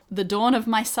The dawn of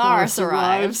Mysaris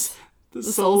arrives. The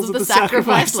souls of the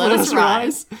sacrifice, let us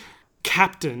rise.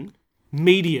 Captain,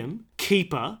 medium,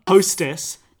 keeper,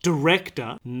 hostess,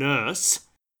 director, nurse.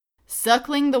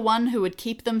 Circling the one who would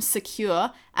keep them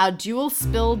secure, our dual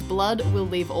spilled blood will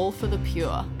leave all for the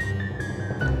pure.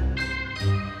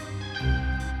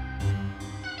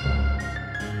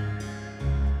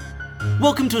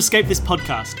 Welcome to Escape This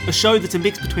Podcast, a show that's a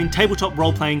mix between tabletop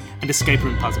role-playing and escape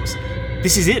room puzzles.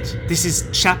 This is it. This is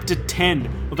Chapter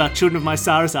 10 of our Children of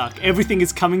Mysaris arc. Everything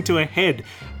is coming to a head.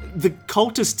 The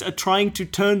cultists are trying to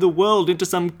turn the world into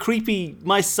some creepy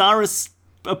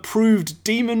Mysaris-approved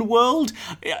demon world.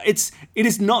 It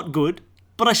is not good,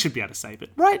 but I should be able to save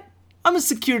it, right? I'm a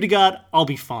security guard. I'll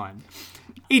be fine.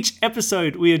 Each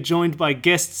episode, we are joined by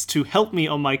guests to help me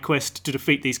on my quest to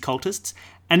defeat these cultists.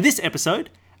 And this episode,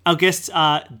 our guests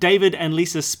are David and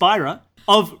Lisa Spira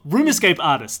of Room Escape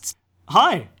Artists.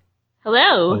 Hi.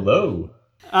 Hello. Hello.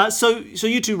 So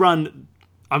you two run,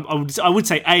 I would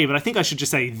say a, but I think I should just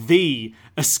say the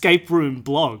escape room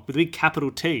blog with a big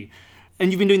capital T.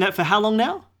 And you've been doing that for how long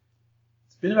now?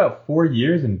 It's been about 4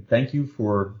 years, and thank you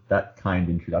for that kind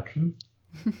introduction.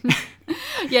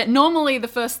 Yeah, normally the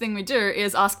first thing we do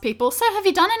is ask people, so have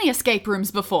you done any escape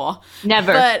rooms before?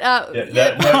 Never.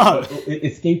 But,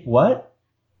 Escape what?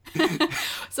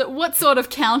 So what sort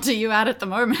of count are you at the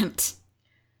moment?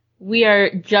 We are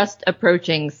just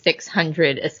approaching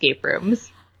 600 escape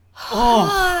rooms.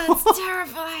 Oh, that's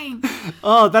terrifying.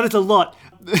 Oh, that is a lot.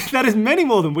 That is many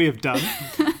more than we have done.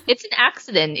 It's an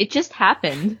accident. It just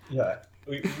happened. Yeah,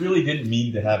 we really didn't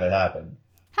mean to have it happen.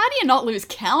 How do you not lose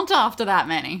count after that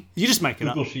many? You just make it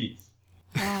up. Google Sheets.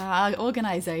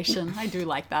 Organization. I do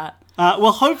like that.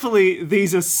 Well, hopefully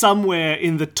these are somewhere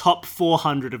in the top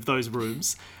 400 of those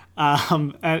rooms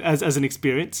as an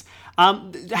experience.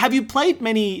 Have you played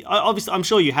many, obviously I'm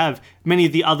sure you have, many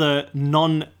of the other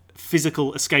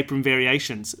non-physical escape room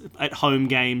variations at home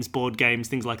games, board games,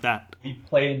 things like that? We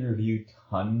play and review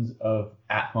tons of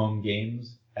at-home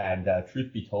games, and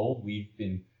truth be told, we've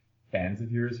been fans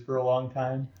of yours for a long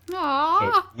time.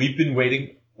 Aww. So we've been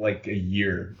waiting like a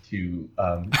year to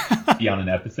be on an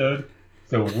episode,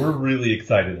 so we're really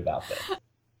excited about this.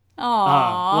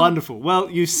 Aww. Wonderful.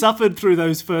 Well, you suffered through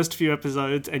those first few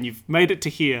episodes and you've made it to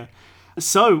here.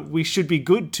 So we should be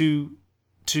good to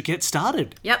get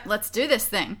started. Yep, let's do this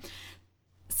thing.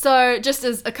 So just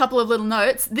as a couple of little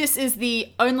notes, this is the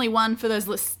only one for those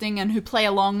listening and who play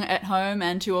along at home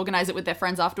and to organize it with their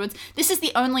friends afterwards. This is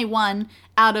the only one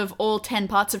out of all 10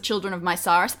 parts of Children of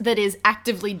Mysaris that is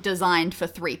actively designed for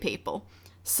 3 people.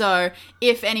 So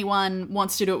if anyone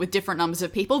wants to do it with different numbers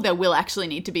of people, there will actually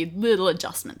need to be little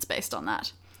adjustments based on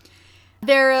that.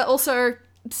 There are also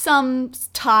some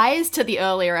ties to the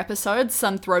earlier episodes,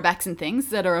 some throwbacks and things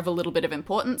that are of a little bit of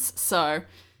importance, so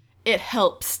it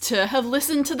helps to have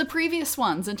listened to the previous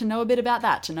ones and to know a bit about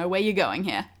that, to know where you're going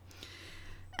here.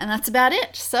 And that's about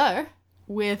it. So,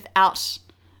 without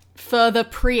further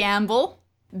preamble,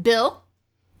 Bill.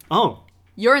 Oh.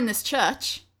 You're in this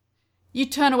church. You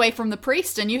turn away from the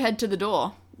priest and you head to the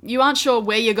door. You aren't sure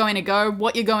where you're going to go,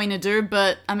 what you're going to do,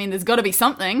 but, I mean, there's got to be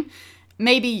something.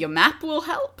 Maybe your map will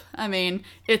help. I mean,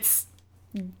 it's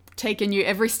taken you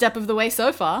every step of the way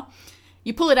so far.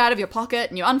 You pull it out of your pocket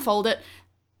and you unfold it,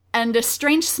 and a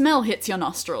strange smell hits your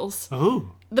nostrils.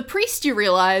 Oh. The priest, you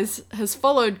realize, has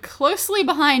followed closely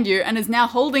behind you and is now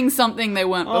holding something they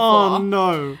weren't before. Oh,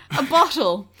 no. A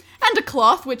bottle. And a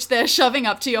cloth which they're shoving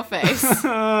up to your face.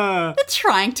 They're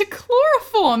trying to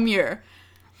chloroform you.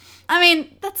 I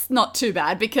mean, that's not too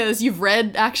bad because you've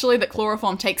read, actually, that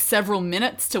chloroform takes several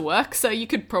minutes to work, so you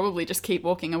could probably just keep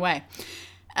walking away.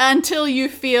 Until you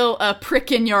feel a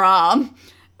prick in your arm.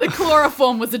 The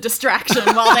chloroform was a distraction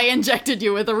while they injected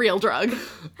you with a real drug.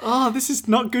 Oh, this is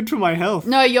not good for my health.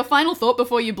 No, your final thought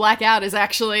before you black out is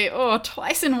actually,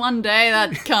 twice in one day,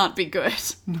 that can't be good.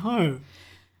 No.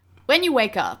 When you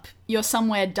wake up, you're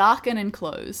somewhere dark and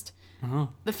enclosed. Uh-huh.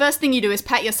 The first thing you do is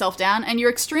pat yourself down, and you're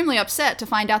extremely upset to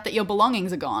find out that your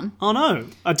belongings are gone. Oh, no.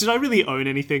 Did I really own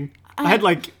anything? I had,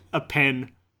 like, a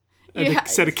pen and a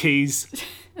set of keys.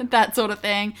 That sort of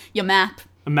thing. Your map.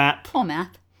 A map. Poor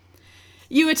map.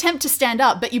 You attempt to stand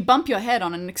up, but you bump your head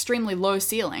on an extremely low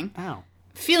ceiling. Ow.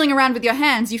 Feeling around with your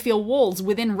hands, you feel walls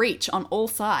within reach on all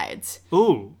sides.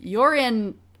 Ooh. You're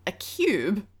in a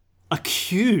cube. A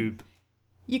cube?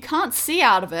 You can't see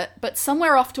out of it, but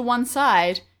somewhere off to one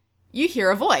side, you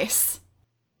hear a voice.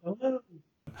 Hello?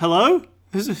 Hello?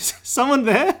 Is someone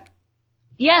there?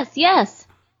 Yes.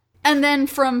 And then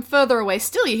from further away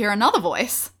still, you hear another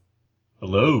voice.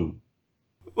 Hello?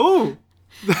 Ooh.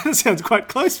 That sounds quite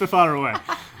close for far away.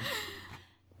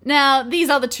 Now, these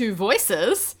other two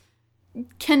voices,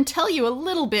 can tell you a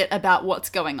little bit about what's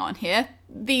going on here.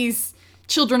 These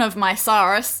children of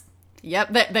Mysaris,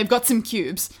 they've got some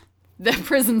cubes. They're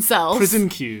prison cells. Prison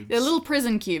cubes. They're little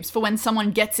prison cubes for when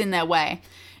someone gets in their way.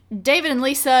 David and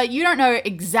Lisa, you don't know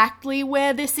exactly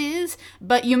where this is,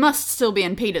 but you must still be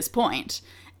in Peter's Point.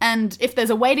 And if there's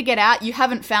a way to get out, you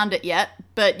haven't found it yet,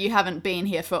 but you haven't been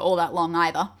here for all that long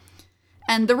either.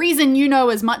 And the reason you know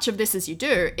as much of this as you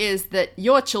do is that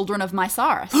you're children of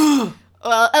Mysaris.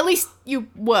 Well, at least you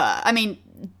were. I mean,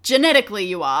 genetically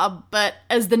you are, but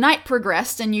as the night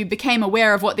progressed and you became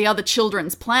aware of what the other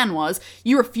children's plan was,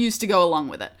 you refused to go along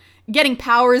with it. Getting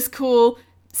power is cool,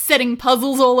 setting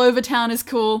puzzles all over town is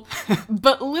cool,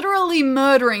 but literally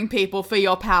murdering people for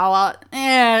your power,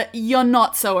 you're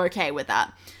not so okay with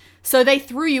that. So they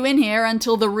threw you in here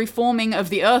until the reforming of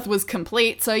the Earth was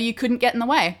complete, so you couldn't get in the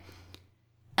way.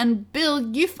 And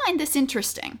Bill, you find this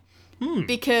interesting,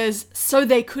 because so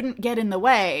they couldn't get in the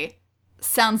way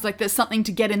sounds like there's something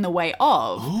to get in the way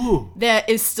of. Ooh. There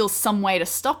is still some way to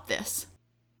stop this.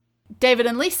 David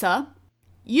and Lisa,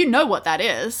 you know what that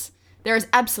is. There is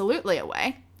absolutely a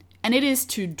way, and it is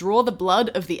to draw the blood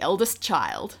of the eldest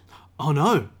child. Oh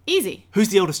no. Easy. Who's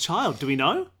the eldest child? Do we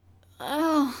know?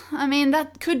 Oh, I mean,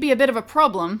 that could be a bit of a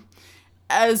problem,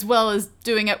 as well as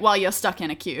doing it while you're stuck in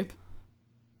a cube.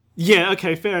 Yeah,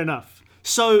 okay, fair enough.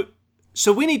 So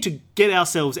we need to get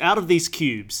ourselves out of these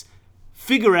cubes,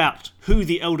 figure out who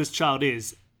the eldest child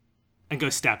is, and go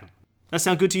stab him. That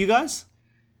sound good to you guys?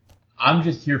 I'm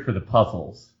just here for the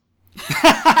puzzles.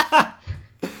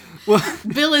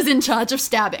 Bill is in charge of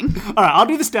stabbing. All right, I'll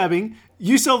do the stabbing.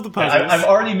 You solve the puzzles.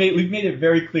 We've made it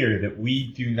very clear that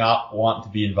we do not want to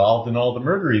be involved in all the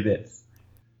murdery bits.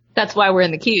 That's why we're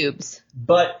in the cubes.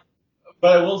 But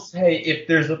I will say, if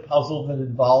there's a puzzle that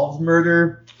involves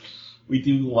murder, we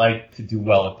do like to do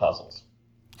well at puzzles.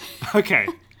 Okay.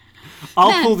 I'll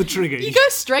Man, pull the trigger. You go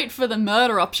straight for the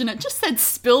murder option. It just said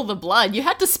spill the blood. You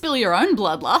had to spill your own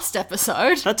blood last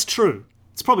episode. That's true.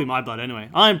 It's probably my blood anyway.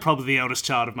 I'm probably the eldest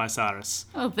child of Mysaris.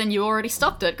 Oh, then you already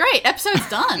stopped it. Great, episode's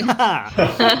done.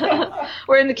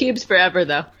 We're in the cubes forever,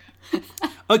 though.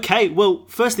 Okay, well,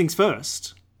 first things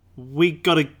first. We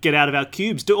gotta get out of our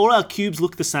cubes. Do all our cubes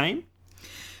look the same?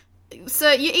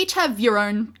 So you each have your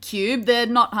own cube. They're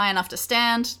not high enough to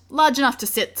stand, large enough to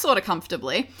sit sort of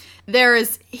comfortably. There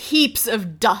is heaps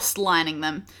of dust lining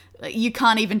them. You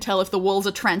can't even tell if the walls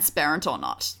are transparent or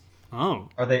not. Oh.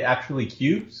 Are they actually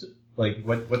cubes? Like,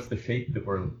 what's the shape that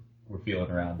we're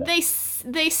feeling around at?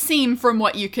 They seem, from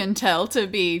what you can tell, to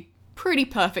be pretty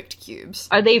perfect cubes.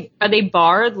 Are they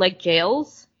barred like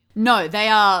jails? No, they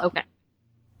are Okay.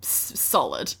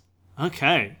 solid.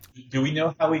 Okay. Do we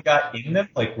know how we got in them?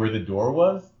 Like, where the door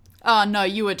was? Oh, no,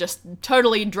 you were just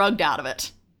totally drugged out of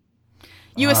it.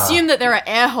 You assume that there are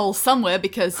air holes somewhere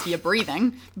because you're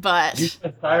breathing, but... These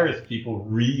Osiris people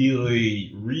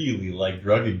really, really like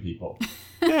drugging people.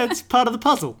 Yeah, it's part of the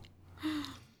puzzle.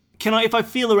 If I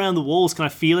feel around the walls, can I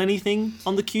feel anything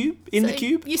on the cube? The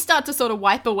cube? You start to sort of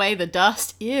wipe away the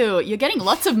dust. Ew, you're getting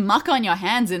lots of muck on your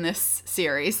hands in this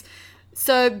series.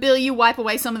 So, Bill, you wipe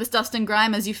away some of this dust and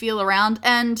grime as you feel around,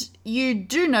 and you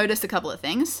do notice a couple of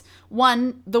things.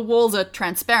 One, the walls are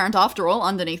transparent, after all,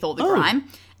 underneath all the grime.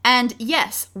 And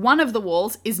yes, one of the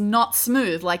walls is not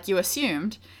smooth like you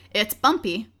assumed. It's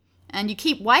bumpy, and you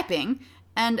keep wiping,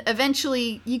 and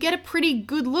eventually you get a pretty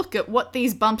good look at what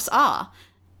these bumps are.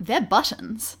 They're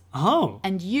buttons. Oh.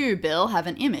 And you, Bill, have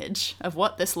an image of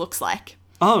what this looks like.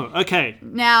 Oh, okay.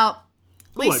 Now,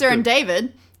 Lisa I and do.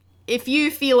 David, if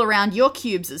you feel around your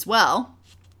cubes as well,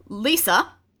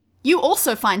 Lisa, you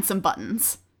also find some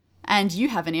buttons. And you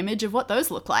have an image of what those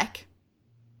look like.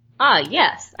 Ah,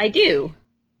 yes, I do.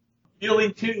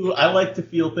 Feeling too. I like to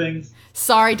feel things.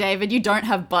 Sorry, David, you don't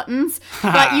have buttons,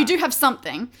 but you do have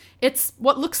something. It's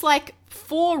what looks like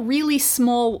 4 really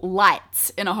small lights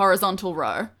in a horizontal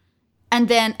row, and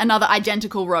then another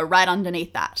identical row right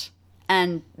underneath that.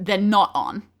 And they're not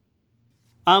on.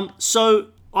 So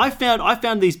I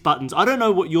found these buttons. I don't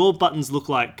know what your buttons look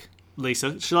like,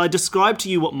 Lisa. Shall I describe to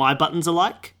you what my buttons are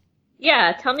like?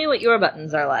 Yeah, tell me what your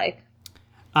buttons are like.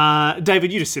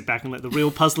 David, you just sit back and let the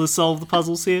real puzzlers solve the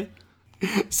puzzles here.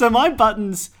 So my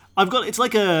buttons, it's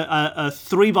like a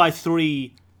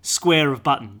 3x3 square of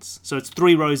buttons. So it's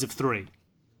 3 rows of 3.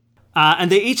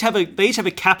 And they each have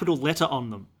a capital letter on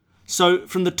them. So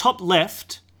from the top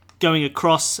left, going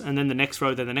across and then the next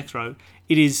row, then the next row,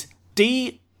 it is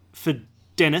D for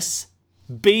Dennis,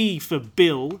 B for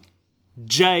Bill,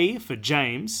 J for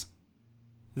James,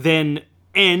 then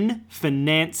N for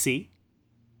Nancy,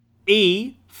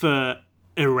 E for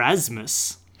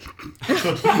Erasmus,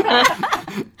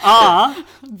 R for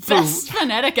Best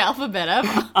phonetic alphabet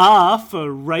ever. R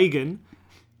for Reagan,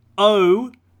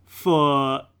 O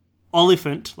for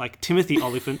Oliphant, like Timothy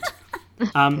Oliphant,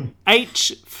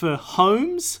 H for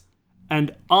Holmes,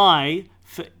 and I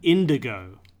for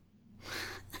Indigo.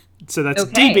 So that's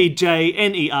Okay.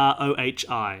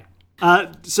 DBJNEROHI.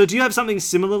 So do you have something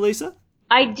similar, Lisa?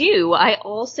 I do. I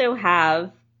also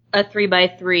have a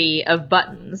 3x3 of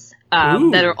buttons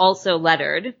Ooh. that are also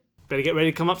lettered. Better get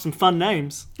ready to come up with some fun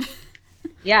names.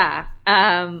 Yeah.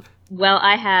 Well,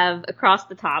 I have across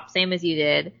the top, same as you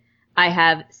did. I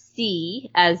have C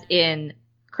as in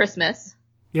Christmas,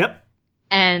 Yep.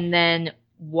 and then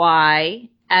Y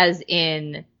as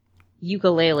in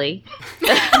ukulele.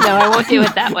 No, I won't do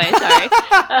it that way. Sorry.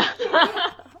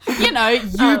 You know,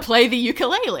 you play the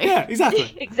ukulele. Yeah,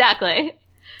 exactly. Exactly.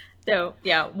 So,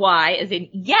 yeah, Y as in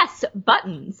yes,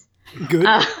 buttons. Good.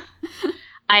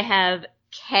 I have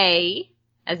K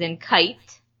as in kite.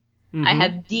 Mm-hmm. I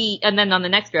have D, and then on the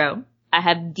next row, I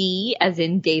have D as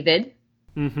in David.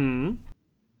 Mm-hmm.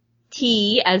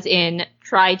 T as in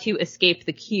try to escape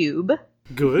the cube.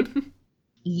 Good.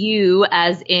 U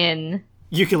as in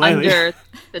Ukulele. under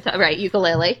the top, right,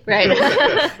 ukulele,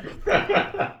 right.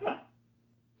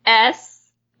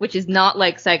 S, which is not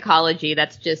like psychology,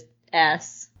 that's just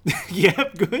S.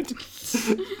 Yep, good.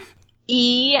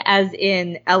 E as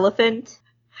in elephant,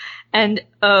 and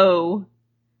O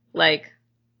like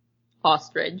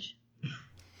ostrich.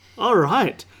 All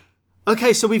right.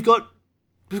 Okay, so we've got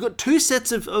two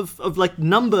sets of like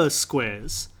number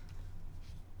squares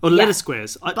or letter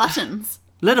squares. Buttons.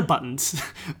 Letter buttons.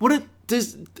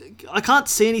 I can't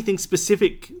see anything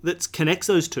specific that connects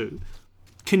those two.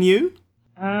 Can you?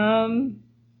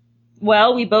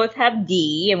 Well, we both have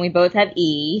D, and we both have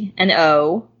E and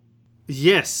O.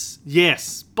 Yes,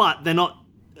 but they're not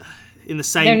in the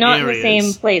same They're not areas. in the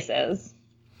same places.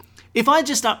 If I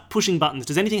just start pushing buttons,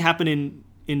 does anything happen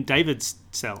in David's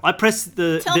cell? I press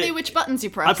Tell me which buttons you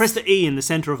press. I press the E in the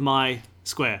center of my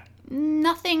square.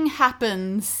 Nothing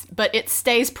happens, but it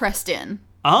stays pressed in.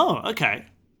 Oh, okay.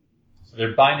 So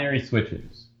they're binary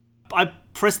switches. I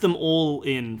press them all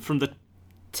in from the.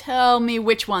 Tell me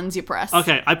which ones you press.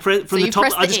 Okay, I press from So the you top.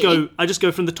 press the I just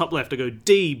go from the top left. I go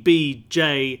D B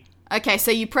J. Okay,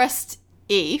 so you pressed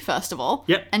E first of all.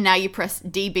 Yep. And now you press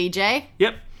DBJ.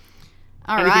 Yep.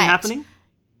 All right. Anything happening?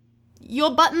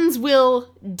 Your buttons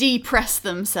will depress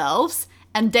themselves,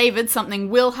 and David, something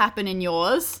will happen in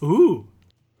yours. Ooh.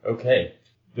 Okay.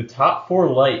 The top four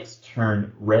lights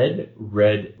turn red,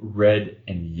 red, red,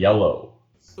 and yellow.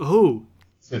 Ooh.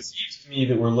 So it seems to me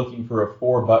that we're looking for a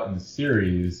 4-button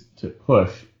series to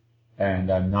push,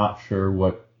 and I'm not sure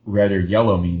what red or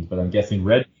yellow means, but I'm guessing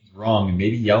red means wrong, and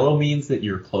maybe yellow means that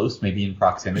you're close, maybe in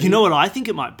proximity. You know what I think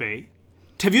it might be?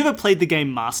 Have you ever played the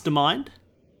game Mastermind?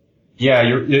 Yeah,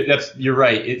 you're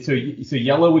right. So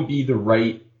yellow would be the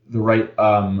right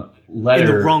letter In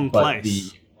the wrong but place.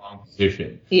 the wrong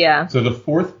position. Yeah. So the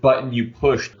fourth button you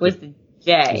pushed Was the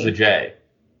J. was the J.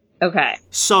 Okay.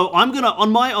 So I'm gonna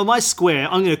on my square.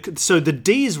 So the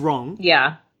D is wrong,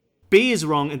 Yeah. B is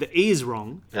wrong, and the E is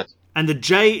wrong, That's and the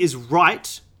J is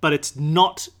right, but it's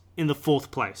not in the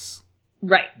fourth place.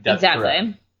 Right. That's exactly.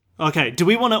 correct. Okay. Do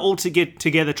we want to all to get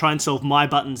together, try and solve my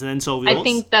buttons, and then solve yours? I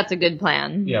think that's a good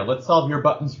plan. yeah. Let's solve your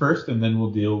buttons first, and then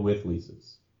we'll deal with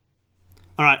Lisa's.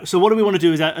 All right. So what do we want to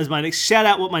do as my next shout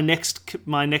out? What my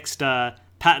next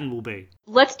pattern will be?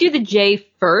 Let's do the J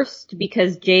first,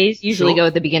 because J's usually Sure. go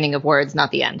at the beginning of words,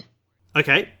 not the end.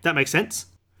 Okay, that makes sense.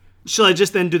 Shall I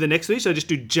just then do the next one? Shall I just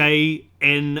do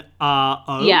JNRO?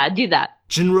 Yeah, do that.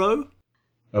 Jinro?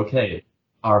 Okay.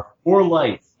 Our 4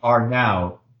 lights are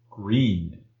now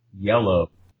green, yellow,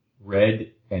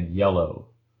 red, and yellow.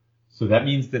 So that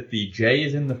means that the J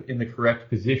is in the correct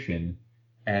position,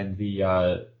 and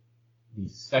the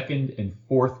second and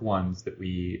fourth ones that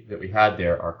we had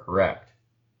there are correct.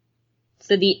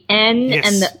 So the N Yes.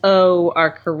 and the O are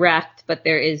correct, but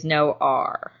there is no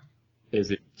R.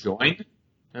 Is it joined?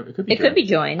 No, it could be. It could be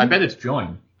joined. I bet it's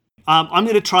joined. I'm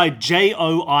going to try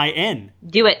JOIN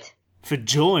Do it. for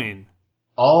join.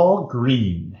 All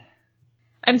green.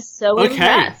 I'm so Okay.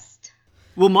 impressed.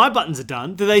 Well, my buttons are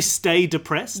done. Do they stay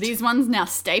depressed? These ones now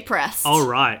stay pressed. All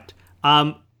right.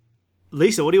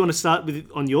 Lisa, what do you want to start with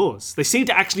on yours? They seem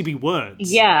to actually be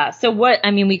words. Yeah, so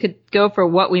we could go for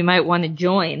what we might want to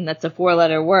join. That's a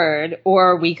 4-letter word,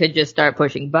 or we could just start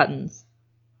pushing buttons.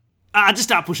 Just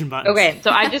start pushing buttons. Okay, so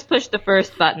I just pushed the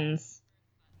first buttons.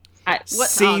 What are they?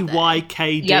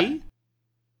 CYKD? Yep.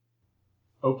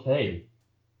 Okay.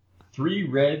 3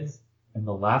 reds, and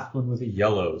the last one was a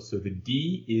yellow. So the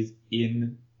D is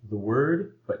in the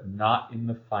word, but not in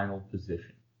the final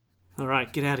position. All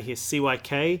right, get out of here,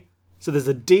 CYK. So there's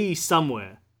a D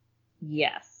somewhere.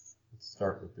 Yes. Let's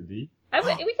start with the D.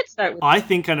 We could start with. I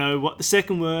think I know what the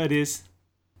second word is.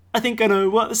 I think I know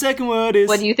what the second word is.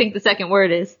 What do you think the second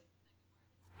word is?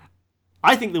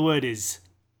 I think the word is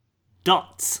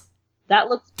dots. That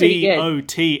looks pretty good.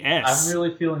 DOTS. I'm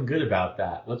really feeling good about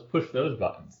that. Let's push those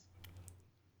buttons.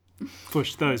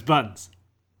 Push those buttons.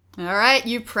 All right,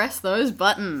 you press those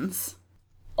buttons.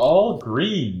 All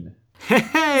green.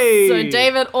 Hey! So,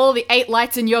 David, all the 8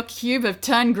 lights in your cube have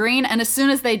turned green, and as soon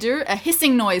as they do, a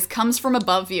hissing noise comes from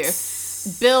above you.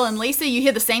 Bill and Lisa, you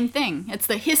hear the same thing. It's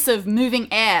the hiss of moving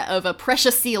air of a pressure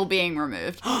seal being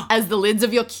removed as the lids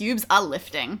of your cubes are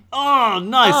lifting. Oh,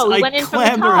 nice. Oh, we I went in from the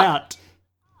clamber top. out.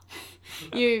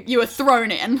 You were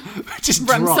thrown in Just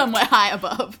from dropped. somewhere high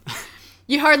above.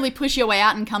 You hurriedly push your way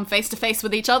out and come face to face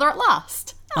with each other at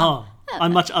last. Oh,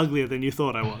 I'm much uglier than you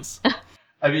thought I was.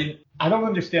 I mean, I don't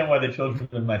understand why the children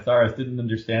of Mysaris didn't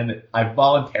understand that I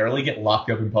voluntarily get locked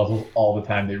up in puzzles all the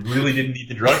time. They really didn't need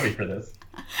to drug me for this.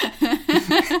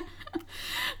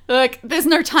 Look, there's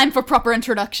no time for proper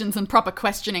introductions and proper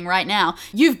questioning right now.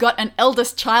 You've got an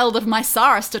eldest child of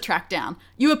Mysaris to track down.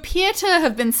 You appear to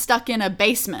have been stuck in a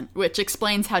basement, which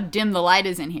explains how dim the light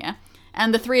is in here,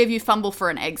 and the 3 of you fumble for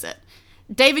an exit.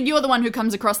 David, you're the one who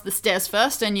comes across the stairs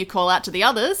first, and you call out to the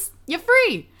others, "You're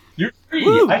free!" You're free!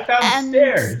 Woo! I found And-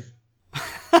 stairs!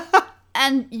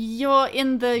 And you're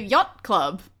in the yacht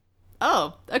club.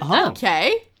 Oh, Oh.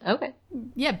 okay. Okay.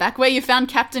 Yeah, back where you found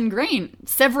Captain Green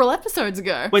several episodes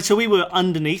ago. Wait, so we were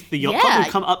underneath the yacht club? Yeah. We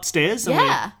come upstairs? And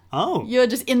Yeah. Oh. You're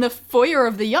just in the foyer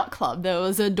of the yacht club. There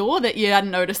was a door that you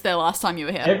hadn't noticed there last time you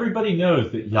were here. Everybody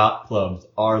knows that yacht clubs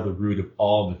are the root of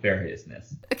all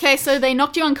nefariousness. Okay, so they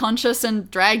knocked you unconscious and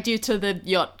dragged you to the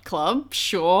yacht club,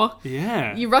 sure.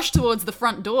 Yeah. You rush towards the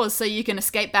front doors so you can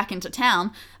escape back into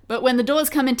town, but when the doors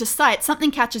come into sight, something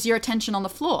catches your attention on the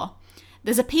floor.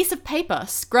 There's a piece of paper,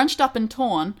 scrunched up and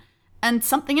torn, and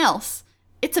something else.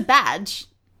 It's a badge.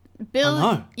 Bill,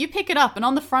 Oh, no. you pick it up, and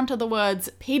on the front are the words,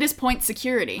 Peters Point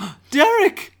Security.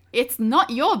 Derek! It's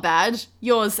not your badge.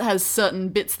 Yours has certain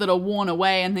bits that are worn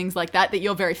away and things like that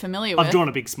you're very familiar with. I've drawn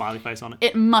a big smiley face on it.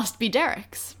 It must be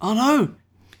Derek's. Oh, no.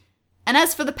 And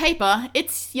as for the paper,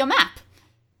 it's your map.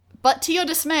 But to your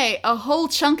dismay, a whole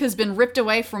chunk has been ripped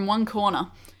away from one corner.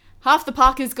 Half the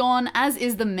park is gone, as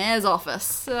is the mayor's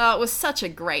office. It was such a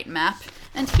great map.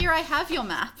 And here I have your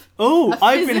map. Oh, A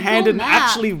I've been physical handed an map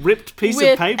actually ripped piece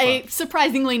with of paper. a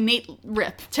surprisingly neat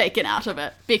rip taken out of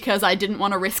it, because I didn't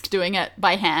want to risk doing it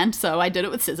by hand, so I did it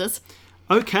with scissors.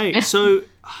 Okay, so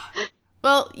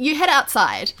Well, you head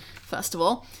outside, first of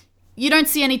all. You don't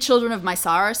see any children of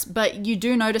Mysaris, but you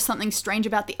do notice something strange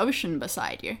about the ocean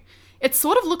beside you. It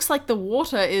sort of looks like the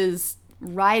water is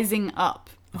rising up,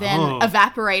 then Oh.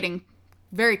 evaporating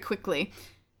very quickly.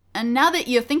 And now that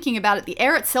you're thinking about it, the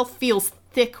air itself feels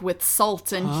thick with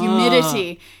salt and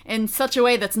humidity in such a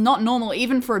way that's not normal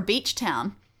even for a beach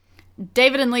town.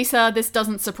 David and Lisa, this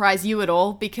doesn't surprise you at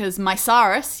all, because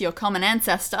Mysaris, your common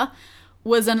ancestor,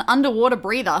 was an underwater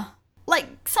breather.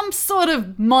 Like some sort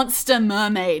of monster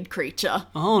mermaid creature.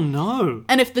 oh no.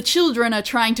 And if the children are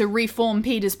trying to reform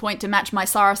Peters Point to match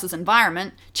Mysaris'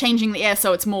 environment, changing the air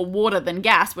so it's more water than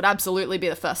gas would absolutely be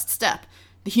the first step.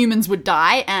 The humans would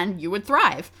die, and you would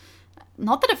thrive.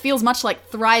 Not that it feels much like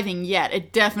thriving yet,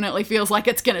 it definitely feels like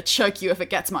it's gonna choke you if it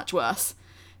gets much worse.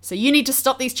 So you need to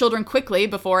stop these children quickly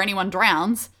before anyone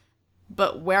drowns.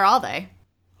 But where are they?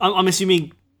 I'm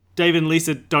assuming David and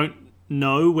Lisa don't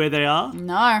know where they are.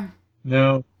 No.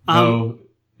 No,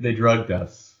 they drugged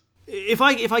us. If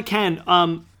I can,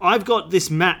 I've got this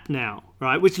map now,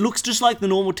 right, which looks just like the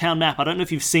normal town map. I don't know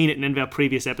if you've seen it in any of our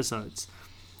previous episodes.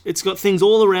 It's got things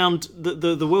all around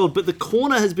the world, but the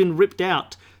corner has been ripped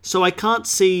out, so I can't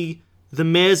see the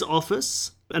mayor's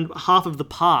office and half of the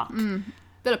park.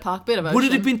 Bit of park, bit of ocean. Would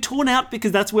it have been torn out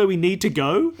because that's where we need to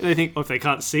go? And they think, oh, if they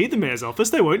can't see the mayor's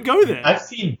office, they won't go there. I've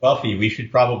seen Buffy. We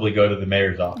should probably go to the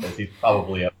mayor's office. He's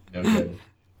probably up to no good.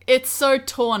 It's so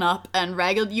torn up and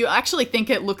ragged, you actually think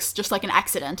it looks just like an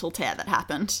accidental tear that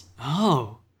happened.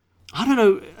 Oh, I don't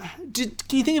know.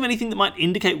 Can you think of anything that might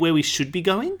indicate where we should be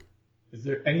going? Is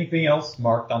there anything else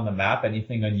marked on the map?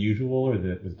 Anything unusual or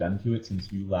that was done to it since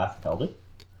you last held it?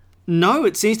 No,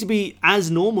 it seems to be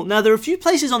as normal. Now, there are a few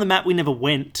places on the map we never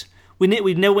went. We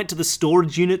never went to the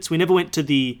storage units. We never went to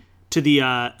the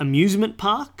amusement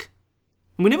park.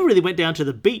 And we never really went down to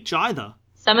the beach either.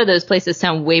 Some of those places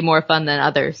sound way more fun than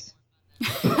others.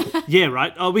 Yeah,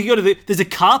 right. Oh, we could go to there's a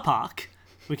car park.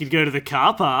 We could go to the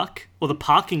car park or the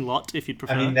parking lot if you'd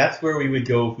prefer. I mean, that's where we would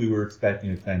go if we were expecting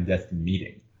a clandestine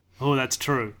meeting. Oh, that's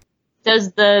true.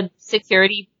 Does the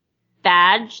security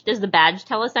badge. Does the badge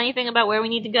tell us anything about where we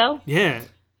need to go? Yeah.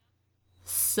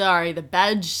 Sorry, the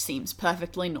badge seems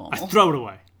perfectly I normal. throw it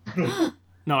away.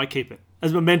 No, I keep it.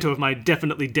 As a memento of my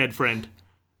definitely dead friend.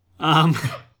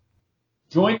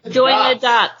 Join the Join the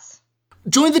dots.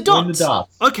 Join the dots. Join the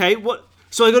dots. Okay, what?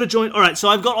 So I got to join. All right, so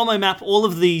I've got on my map all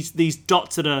of these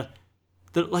dots that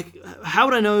like. How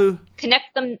would I know?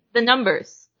 Connect them, the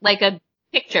numbers, like a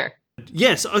picture.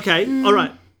 Yes. Okay. All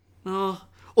right.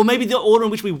 Or maybe the order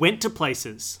in which we went to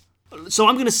places. So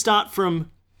I'm going to start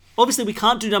from. Obviously, we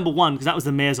can't do number 1 because that was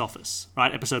the mayor's office,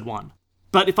 right? Episode 1.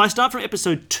 But if I start from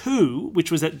episode 2,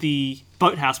 which was at the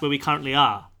boathouse where we currently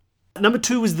are, number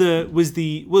 2 was the.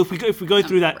 Well, if we go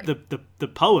through that the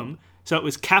poem, so it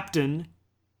was Captain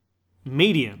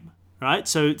Medium, right?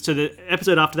 So the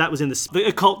episode after that was in the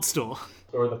occult store.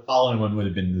 Or the following one would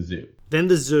have been the zoo. Then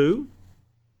the zoo.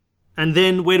 And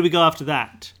then where do we go after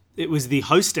that? It was the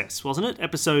hostess, wasn't it?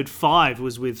 Episode 5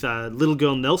 was with Little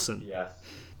Girl Nelson. Yes.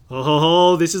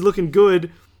 Oh, this is looking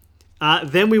good.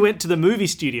 Then we went to the movie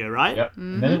studio, right? Yep.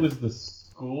 And then it was the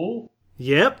school.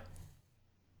 Yep.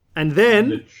 And then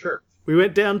The church. we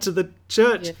went down to the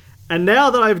church. Yeah. And now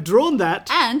that I've drawn that,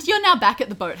 And you're now back at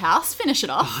the boathouse. Finish it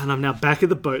off. and I'm now back at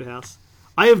the boathouse,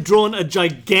 I have drawn a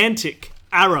gigantic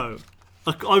arrow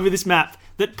over this map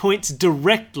that points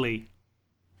directly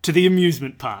to the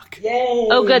amusement park. Yay!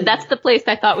 Oh, good. That's the place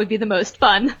I thought would be the most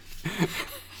fun.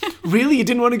 Really? You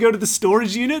didn't want to go to the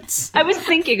storage units? I was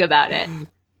thinking about it.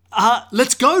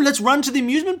 Let's go. Let's run to the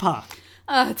amusement park.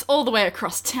 It's all the way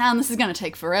across town. This is going to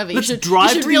take forever. Let's you should, drive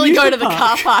you should to the really go to the amusement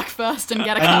car park. park first and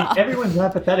get a I car. mean, everyone's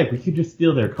apathetic. We could just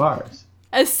steal their cars.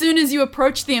 As soon as you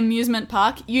approach the amusement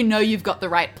park, you know you've got the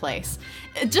right place.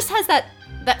 It just has that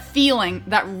feeling,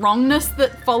 that wrongness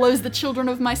that follows the children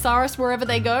of Mysaris wherever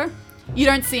they go. You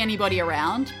don't see anybody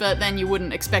around, but then you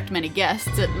wouldn't expect many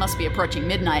guests. It must be approaching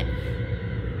midnight.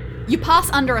 You pass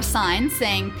under a sign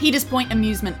saying Peters Point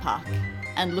Amusement Park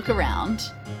and look around.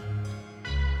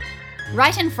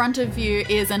 Right in front of you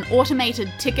is an automated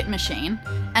ticket machine,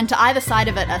 and to either side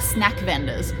of it are snack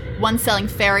vendors. One selling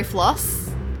fairy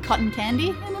floss, cotton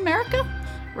candy in America,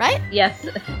 right? Yes.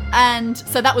 And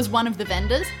so that was one of the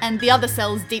vendors, and the other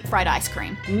sells deep fried ice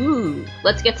cream. Ooh,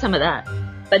 let's get some of that.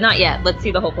 But not yet. Let's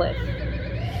see the whole place.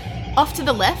 Off to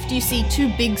the left, you see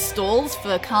 2 big stalls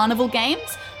for carnival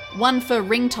games, one for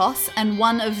ring toss and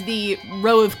one of the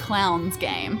Row of Clowns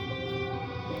game.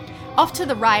 Off to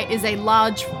the right is a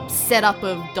large setup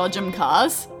of Dodgem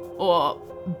cars, or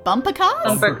bumper cars?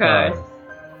 Bumper cars.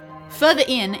 Further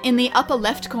in the upper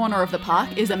left corner of the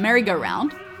park is a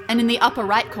merry-go-round, and in the upper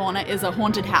right corner is a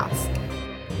haunted house.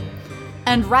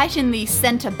 And right in the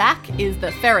center back is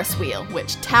the Ferris wheel,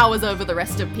 which towers over the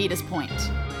rest of Peters Point.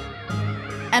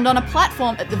 And on a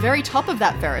platform at the very top of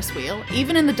that Ferris wheel,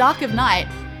 even in the dark of night,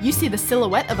 you see the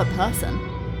silhouette of a person.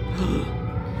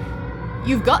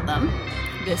 You've got them,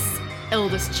 this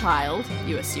eldest child,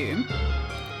 you assume,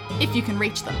 if you can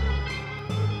reach them.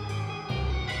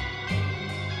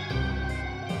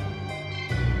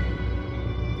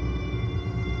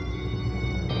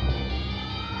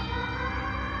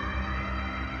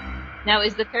 Now,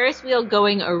 is the Ferris wheel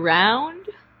going around?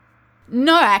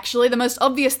 No, actually, the most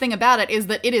obvious thing about it is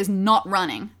that it is not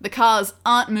running. The cars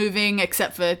aren't moving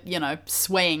except for,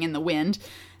 swaying in the wind.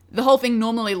 The whole thing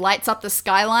normally lights up the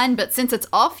skyline, but since it's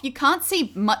off, you can't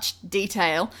see much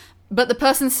detail. But the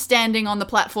person standing on the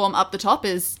platform up the top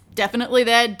is definitely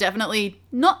there, definitely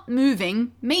not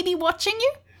moving, maybe watching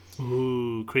you?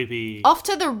 Ooh, creepy. Off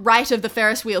to the right of the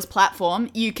Ferris wheel's platform,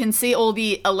 you can see all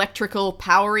the electrical,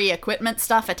 powery equipment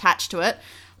stuff attached to it,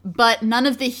 but none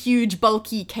of the huge,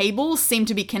 bulky cables seem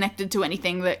to be connected to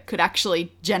anything that could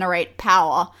actually generate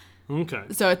power. Okay.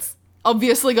 So it's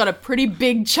obviously got a pretty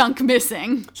big chunk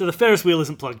missing. So the Ferris wheel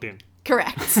isn't plugged in.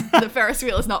 Correct. The Ferris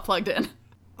wheel is not plugged in.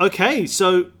 Okay,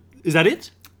 so is that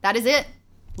it? That is it.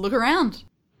 Look around.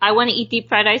 I want to eat deep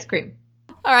fried ice cream.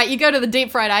 All right, you go to the deep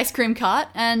fried ice cream cart,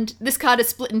 and this cart is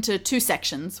split into 2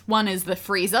 sections. One is the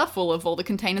freezer, full of all the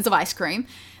containers of ice cream.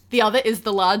 The other is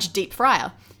the large deep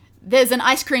fryer. There's an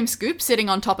ice cream scoop sitting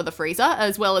on top of the freezer,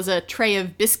 as well as a tray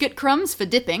of biscuit crumbs for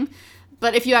dipping.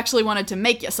 But if you actually wanted to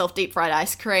make yourself deep fried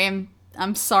ice cream,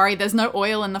 I'm sorry, there's no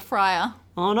oil in the fryer.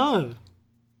 Oh no.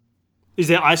 Is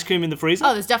there ice cream in the freezer?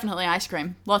 Oh, there's definitely ice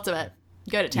cream. Lots of it.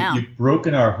 Go to town. You've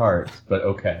broken our hearts, but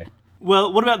okay.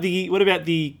 Well, what about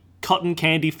the cotton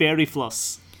candy fairy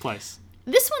floss place?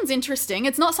 This one's interesting.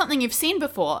 It's not something you've seen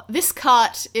before. This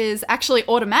cart is actually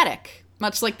automatic,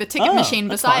 much like the ticket machine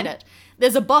that's beside fine. it.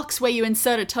 There's a box where you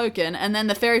insert a token, and then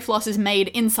the fairy floss is made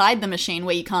inside the machine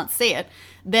where you can't see it.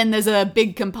 Then there's a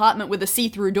big compartment with a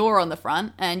see-through door on the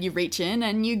front, and you reach in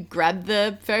and you grab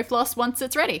the fairy floss once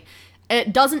it's ready.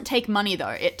 It doesn't take money, though.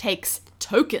 It takes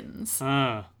tokens.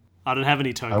 I don't have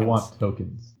any tokens. I want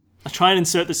tokens. I try and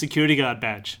insert the security guard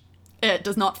badge. It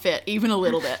does not fit, even a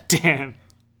little bit. Damn.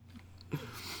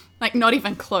 Like, not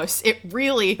even close. It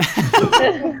really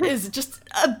is just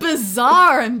a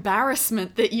bizarre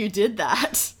embarrassment that you did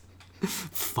that.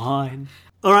 Fine.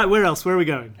 All right, where else? Where are we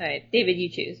going? All right, David, you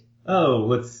choose.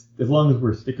 Oh, as long as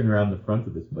we're sticking around the front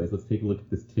of this place, let's take a look at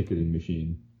this ticketing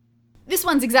machine. This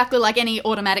one's exactly like any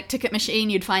automatic ticket machine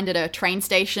you'd find at a train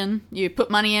station. You put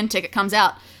money in, ticket comes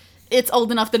out. It's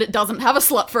old enough that it doesn't have a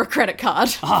slot for a credit card,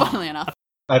 funnily enough.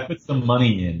 I put some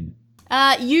money in.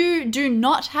 You do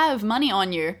not have money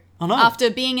on you. Oh, no. After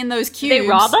being in those cubes. They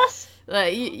rob us?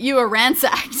 You were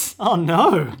ransacked. Oh,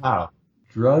 no. Wow.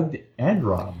 Drugged and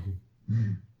robbed.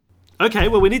 Okay,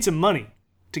 well, we need some money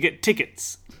to get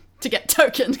tickets, To get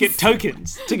tokens. to get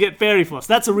tokens, to get fairy floss.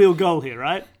 That's a real goal here,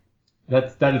 right?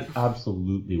 That is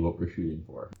absolutely what we're shooting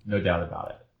for. No doubt about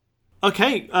it.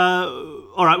 Okay,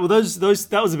 all right, well,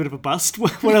 that was a bit of a bust.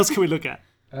 What else can we look at?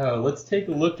 Let's take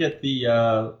a look at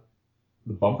the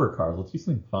bumper cars. Let's do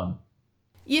something fun.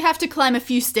 You have to climb a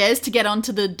few stairs to get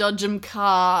onto the Dodgem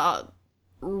car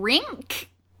rink?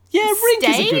 Yeah, rink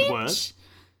is a good Stage? word.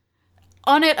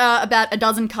 On it are about a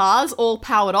dozen cars, all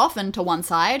powered off and to one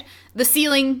side. The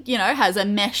ceiling, has a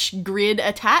mesh grid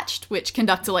attached, which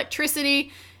conducts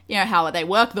electricity. You know how they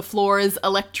work. The floor is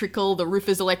electrical, the roof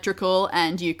is electrical,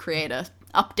 and you create a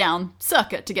up-down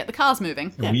circuit to get the cars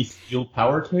moving. Can we steal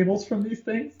power cables from these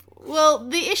things? Well,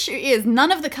 the issue is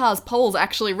none of the car's poles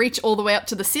actually reach all the way up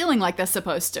to the ceiling like they're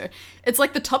supposed to. It's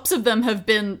like the tops of them have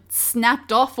been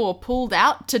snapped off or pulled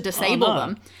out to disable no.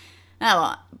 them.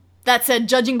 Now, that said,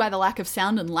 judging by the lack of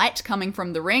sound and light coming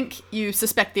from the rink, you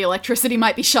suspect the electricity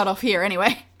might be shut off here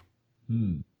anyway.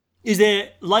 Is there,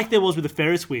 like there was with the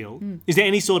Ferris wheel, is there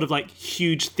any sort of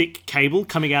huge thick cable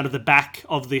coming out of the back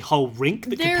of the whole rink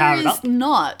that could power it There up? is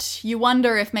not. You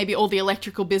wonder if maybe all the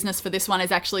electrical business for this one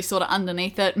is actually sort of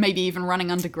underneath it, maybe even running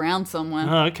underground somewhere.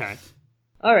 Oh, okay.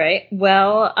 All right.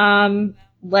 Well,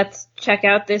 let's check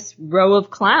out this row of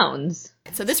clowns.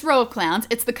 So this row of clowns,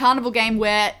 it's the carnival game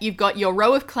where you've got your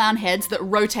row of clown heads that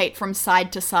rotate from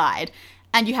side to side.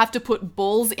 And you have to put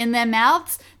balls in their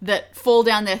mouths that fall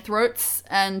down their throats,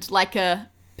 and like a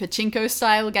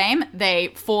pachinko-style game,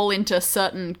 they fall into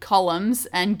certain columns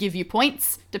and give you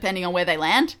points, depending on where they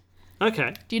land.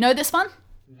 Okay. Do you know this one?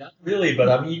 Not really, but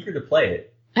I'm eager to play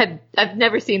it. I've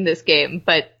never seen this game,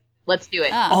 but let's do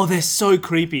it. Oh, they're so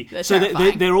creepy. They're so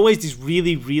terrifying. they're always these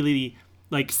really, really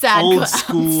Sad old clowns.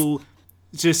 school,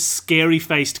 just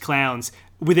scary-faced clowns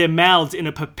with their mouths in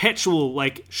a perpetual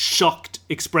shocked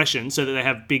expression, so that they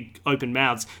have big open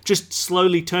mouths, just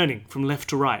slowly turning from left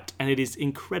to right, and it is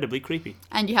incredibly creepy.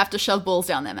 And you have to shove balls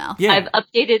down their mouth. Yeah. I've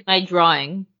updated my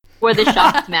drawing for the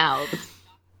shocked mouths.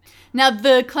 Now,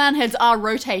 the clown heads are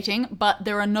rotating, but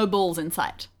there are no balls in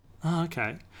sight. Oh,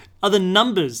 okay. Are the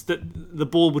numbers that the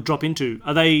ball would drop into,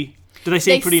 do they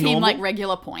seem pretty normal? They seem like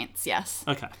regular points, yes.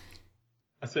 Okay.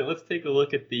 So let's take a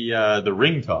look at the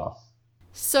ring toss.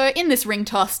 So in this ring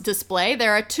toss display,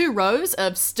 there are 2 rows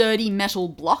of sturdy metal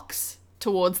blocks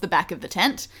towards the back of the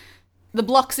tent. The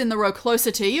blocks in the row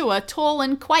closer to you are tall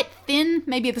and quite thin,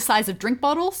 maybe the size of drink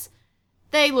bottles.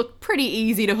 They look pretty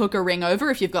easy to hook a ring over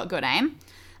if you've got good aim.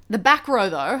 The back row,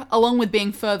 though, along with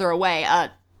being further away,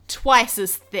 are twice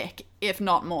as thick, if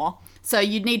not more. So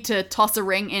you'd need to toss a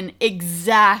ring in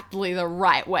exactly the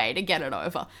right way to get it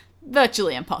over.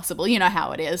 Virtually impossible, you know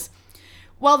how it is.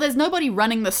 While there's nobody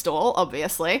running the stall,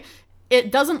 obviously,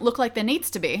 it doesn't look like there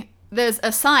needs to be. There's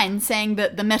a sign saying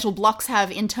that the metal blocks have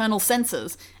internal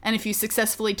sensors, and if you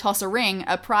successfully toss a ring,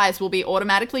 a prize will be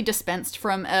automatically dispensed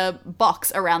from a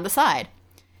box around the side.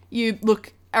 You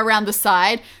look around the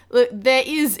side, there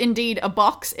is indeed a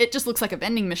box. It just looks like a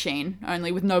vending machine,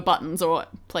 only with no buttons or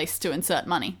place to insert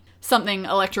money. Something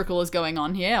electrical is going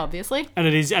on here, obviously. And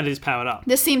it is powered up.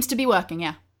 This seems to be working,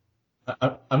 yeah.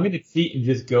 I'm going to cheat and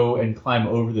just go and climb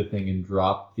over the thing and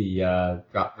drop the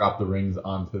rings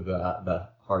onto the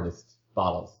hardest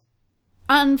bottles.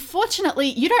 Unfortunately,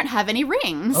 you don't have any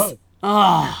rings. Oh.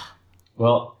 Ah.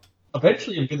 Well,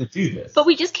 eventually I'm going to do this. But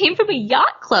we just came from a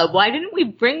yacht club. Why didn't we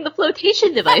bring the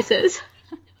flotation devices?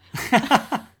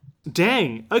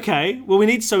 Dang. Okay. Well, we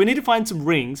need to find some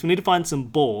rings. We need to find some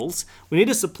balls. We need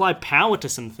to supply power to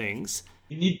some things.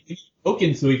 We need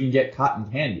tokens so we can get cotton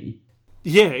candy.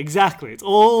 Yeah, exactly. It's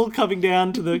all coming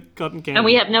down to the cotton candy. And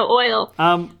we have no oil.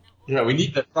 Yeah, we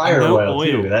need the fryer No oil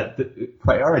oil. too. The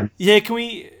priority. Yeah, can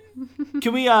we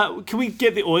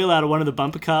get the oil out of one of the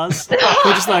bumper cars? We're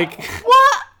just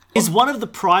what? Is one of the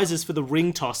prizes for the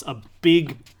ring toss a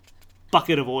big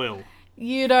bucket of oil?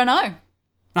 You don't know.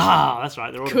 Ah, that's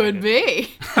right. They're Could automated.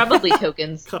 be. Probably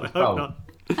tokens. God, I hope Oh.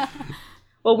 not.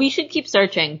 Well, we should keep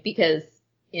searching because,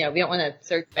 we don't want to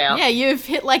search fail. Yeah, you've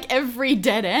hit like every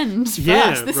dead end first.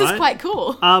 Yeah, This right? is quite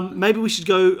cool. Maybe we should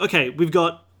go. Okay, we've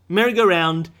got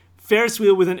merry-go-round, Ferris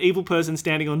wheel with an evil person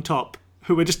standing on top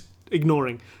who we're just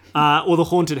ignoring, or the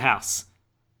haunted house.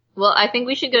 Well, I think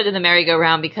we should go to the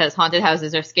merry-go-round because haunted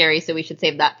houses are scary, so we should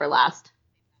save that for last.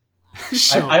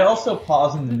 Sure. I also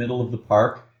pause in the middle of the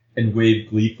park and wave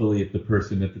gleefully at the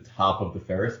person at the top of the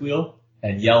Ferris wheel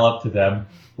and yell up to them,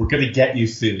 "We're gonna get you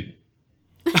soon."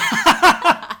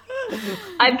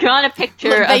 I've drawn a picture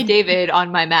Look, they- of David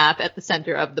on my map at the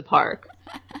center of the park.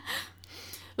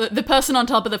 The person on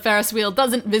top of the Ferris wheel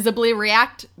doesn't visibly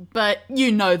react, but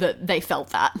you know that they felt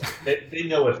that. They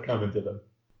know what's coming to them.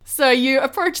 So you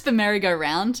approach the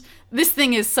merry-go-round. This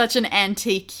thing is such an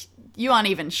antique, you aren't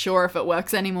even sure if it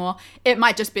works anymore. It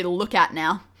might just be to look at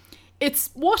now. It's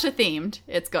water-themed.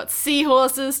 It's got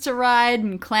seahorses to ride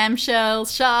and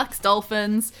clamshells, sharks,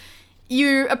 dolphins.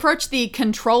 You approach the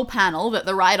control panel that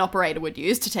the ride operator would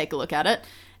use to take a look at it.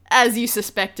 As you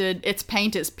suspected, its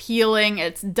paint is peeling,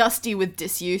 it's dusty with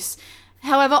disuse.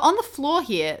 However, on the floor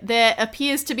here, there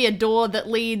appears to be a door that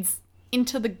leads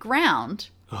into the ground,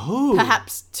 Oh.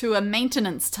 perhaps to a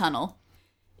maintenance tunnel.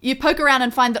 You poke around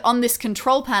and find that on this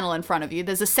control panel in front of you,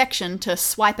 there's a section to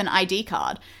swipe an ID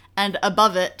card, and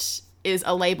above it is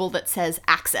a label that says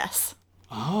access.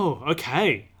 Oh,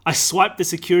 okay. I swiped the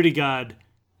security guard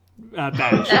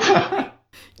badge.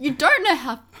 You don't know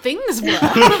how things work.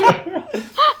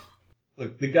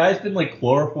 Look, the guy's been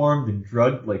chloroformed and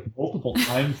drugged multiple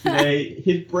times today.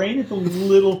 His brain is a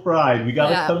little fried. We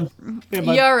gotta Yeah. cut him. Yeah,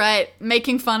 my- You're right.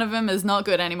 Making fun of him is not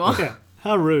good anymore. yeah,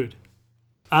 how rude.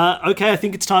 Okay, I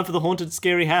think it's time for the haunted,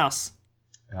 scary house.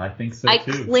 I think so I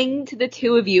too. cling to the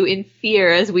two of you in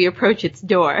fear as we approach its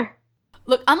door.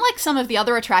 Look, unlike some of the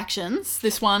other attractions,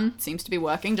 this one seems to be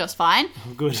working just fine.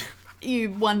 Oh, good.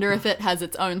 You wonder if it has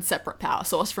its own separate power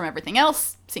source from everything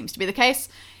else. Seems to be the case.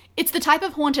 It's the type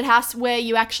of haunted house where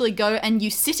you actually go and you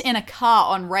sit in a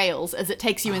car on rails as it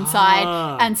takes you inside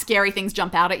and scary things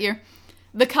jump out at you.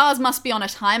 The cars must be on a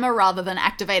timer rather than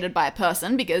activated by a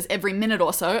person because every minute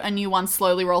or so a new one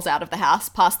slowly rolls out of the house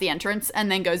past the entrance and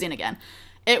then goes in again.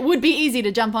 It would be easy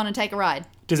to jump on and take a ride.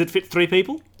 Does it fit 3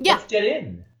 people? Yeah. Let's get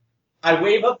in. I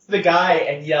wave up to the guy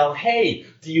and yell, "Hey,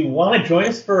 do you want to join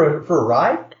us for a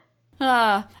ride?"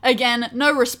 Again,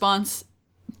 no response,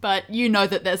 but you know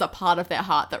that there's a part of their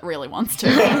heart that really wants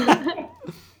to.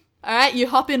 Alright, you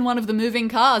hop in one of the moving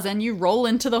cars and you roll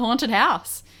into the haunted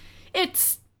house.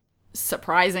 It's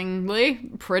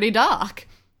surprisingly pretty dark.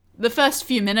 The first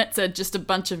few minutes are just a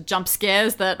bunch of jump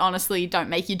scares that honestly don't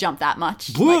make you jump that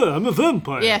much. Blah, I'm a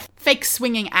vampire. Yeah, fake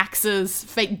swinging axes,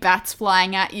 fake bats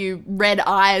flying at you, red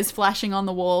eyes flashing on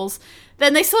the walls.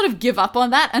 Then they sort of give up on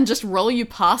that and just roll you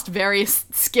past various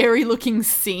scary looking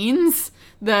scenes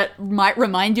that might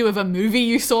remind you of a movie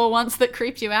you saw once that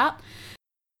creeped you out.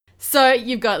 So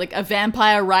you've got a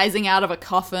vampire rising out of a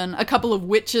coffin, a couple of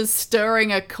witches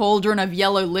stirring a cauldron of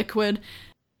yellow liquid.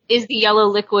 Is the yellow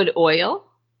liquid oil?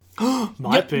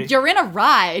 Might be. You're in a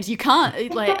ride. You can't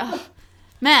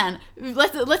man.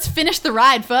 Let's finish the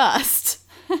ride first.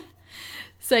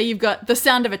 So you've got the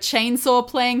sound of a chainsaw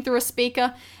playing through a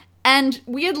speaker, and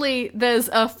weirdly, there's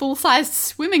a full-sized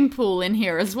swimming pool in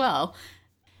here as well.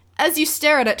 As you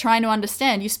stare at it, trying to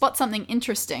understand, you spot something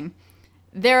interesting.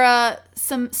 There are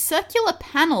some circular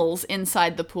panels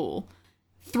inside the pool,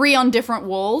 3 on different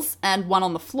walls and 1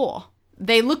 on the floor.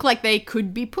 They look like they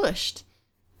could be pushed.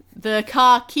 The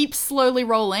car keeps slowly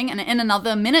rolling, and in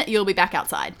another minute, you'll be back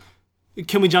outside.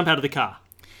 Can we jump out of the car?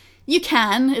 You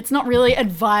can. It's not really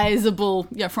advisable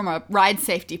from a ride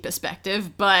safety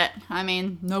perspective, but, I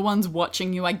mean, no one's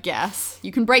watching you, I guess.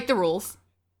 You can break the rules.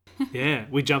 Yeah,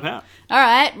 we jump out. All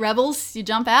right, rebels, you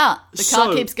jump out. The car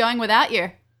So- keeps going without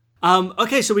you.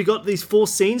 Okay, so we got these 4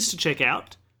 scenes to check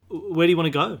out. Where do you want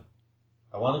to go?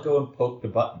 I want to go and poke the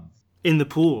buttons. In the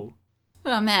pool.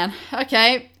 Oh, man.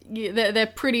 Okay. They're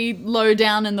pretty low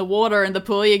down in the water in the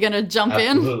pool. You're going to jump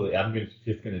in? Absolutely. I'm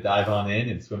just going to dive on in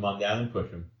and swim on down and push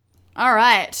them. All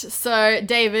right. So,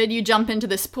 David, you jump into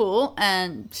this pool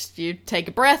and you take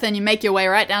a breath and you make your way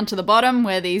right down to the bottom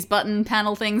where these button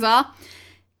panel things are.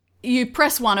 You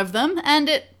press one of them and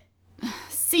it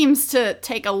seems to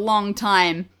take a long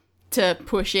time to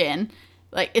push in.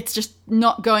 It's just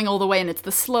not going all the way and it's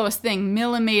the slowest thing,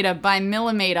 millimeter by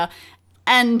millimeter.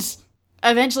 And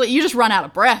eventually you just run out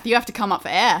of breath. You have to come up for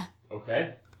air.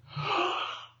 Okay.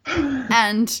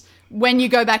 And when you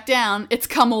go back down, it's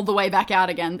come all the way back out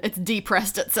again. It's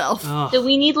depressed itself. So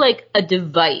we need a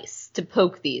device to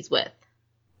poke these with.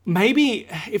 maybe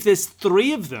if there's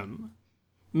 3 of them,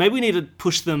 maybe we need to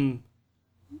push them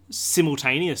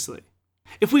simultaneously.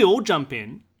 If we all jump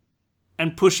in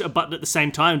and push a button at the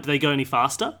same time, do they go any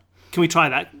faster? Can we try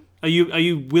that? Are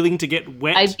you willing to get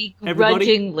wet, I everybody?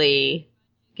 begrudgingly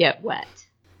get wet.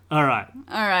 All right.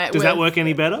 All right. Does that work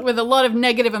any better? With a lot of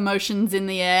negative emotions in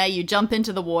the air, you jump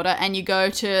into the water and you go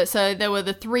to... So there were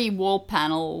the 3 wall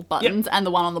panel buttons and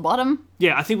the one on the bottom.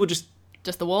 Yeah, I think we'll just...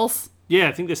 Just the walls. Yeah,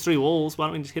 I think there's 3 walls. Why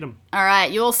don't we just hit them? All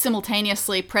right. You all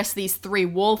simultaneously press these 3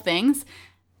 wall things.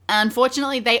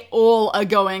 Unfortunately, they all are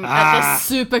going at this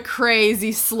super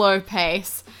crazy slow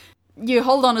pace. You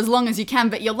hold on as long as you can,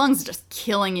 but your lungs are just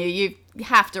killing you. You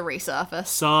have to resurface.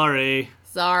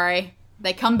 Sorry.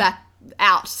 They come back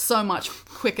out so much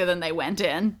quicker than they went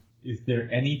in. Is there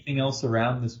anything else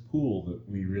around this pool that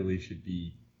we really should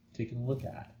be taking a look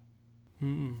at?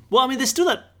 Well, I mean, there's still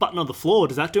that button on the floor.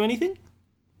 Does that do anything?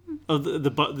 Oh, the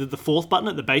 4th button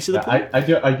at the base of the pool?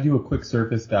 I do a quick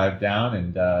surface dive down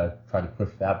and try to push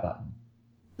that button.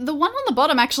 The one on the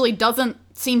bottom actually doesn't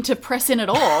seem to press in at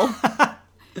all.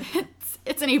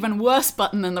 It's an even worse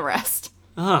button than the rest.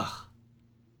 Ugh.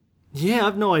 Yeah, I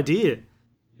have no idea.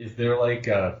 Is there like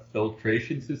a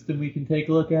filtration system we can take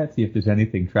a look at? See if there's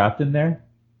anything trapped in there?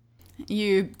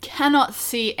 You cannot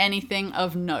see anything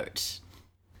of note.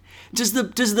 Does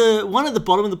the one at the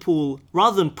bottom of the pool,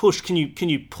 rather than push, can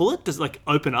you pull it? Does it like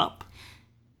open up?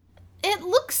 It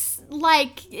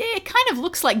kind of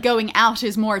looks like going out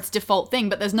is more its default thing,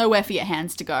 but there's nowhere for your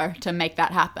hands to go to make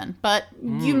that happen. But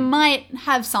you might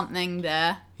have something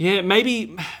there. Yeah,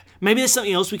 maybe there's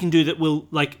something else we can do that will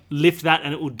like lift that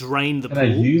and it will drain the pool.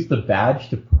 Can I use the badge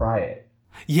to pry it?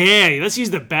 Yeah, let's use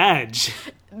the badge.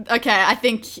 Okay, I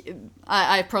think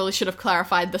I probably should have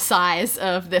clarified the size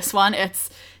of this one. It's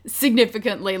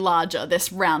significantly larger,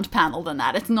 this round panel, than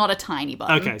that. It's not a tiny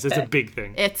button. Okay, so it's a big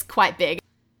thing. It's quite big.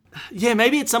 Yeah,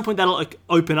 maybe at some point that'll like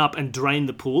open up and drain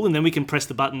the pool, and then we can press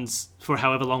the buttons for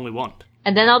however long we want.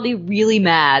 And then I'll be really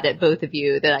mad at both of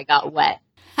you that I got wet.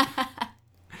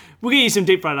 We'll get you some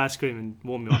deep fried ice cream and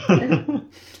warm you up.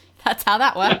 That's how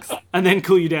that works. And then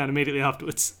cool you down immediately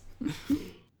afterwards.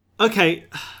 Okay.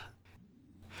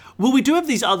 Well, we do have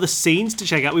these other scenes to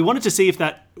check out. We wanted to see if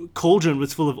that cauldron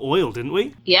was full of oil, didn't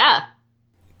we? Yeah.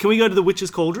 Can we go to the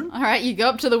witch's cauldron? All right, you go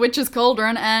up to the witch's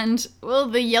cauldron and, well,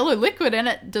 the yellow liquid in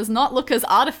it does not look as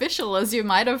artificial as you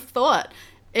might have thought.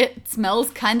 It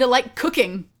smells kind of like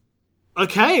cooking.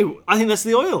 Okay, I think that's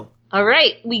the oil. All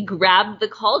right, we grab the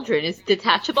cauldron. It's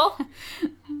detachable.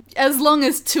 As long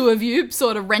as 2 of you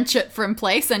sort of wrench it from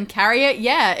place and carry it,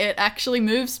 yeah, it actually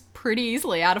moves pretty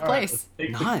easily out of place. Let's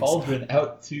take Nice. the cauldron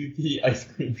out to the ice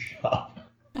cream shop.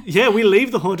 Yeah, we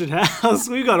leave the haunted house.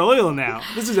 We've got oil now.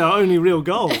 This is our only real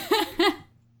goal.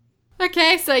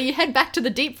 Okay, so you head back to the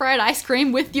deep fried ice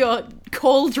cream with your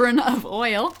cauldron of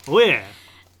oil. Oh, yeah.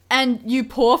 And you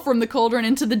pour from the cauldron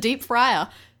into the deep fryer.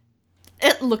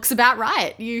 It looks about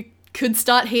right. You could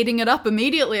start heating it up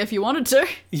immediately if you wanted to.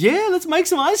 Yeah, let's make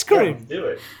some ice Yeah, cream. let's do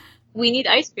it. We need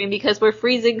ice cream because we're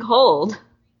freezing cold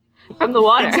from the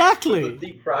water. The Exactly.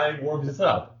 deep frying warms us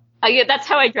up. That's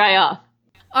how I dry off.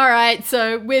 All right,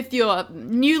 so with your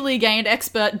newly gained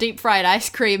expert deep fried ice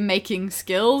cream making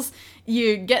skills,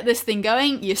 you get this thing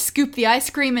going, you scoop the ice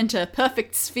cream into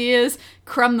perfect spheres,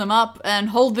 crumb them up, and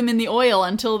hold them in the oil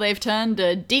until they've turned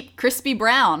a deep crispy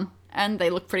brown, and they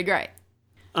look pretty great.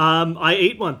 I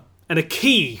eat one, and a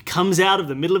key comes out of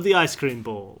the middle of the ice cream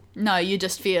ball. No, you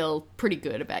just feel pretty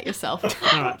good about yourself.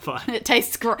 All right, fine. It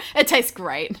tastes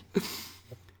great.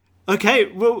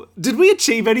 Okay, well, did we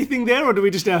achieve anything there, or do we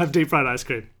just now have deep fried ice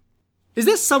cream? Is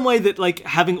there some way that, like,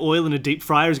 having oil in a deep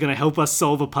fryer is going to help us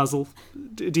solve a puzzle?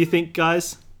 Do you think,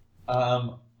 guys?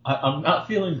 I'm not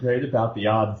feeling great about the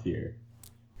odds here.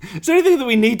 Is there anything that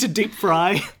we need to deep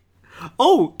fry?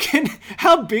 Oh,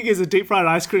 how big is a deep fried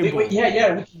ice cream ball? Wait,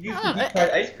 yeah, we can use the deep fried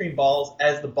ice cream balls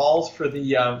as the balls for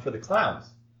the clowns.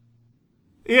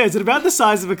 Yeah, is it about the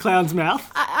size of a clown's mouth?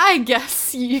 I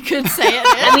guess you could say it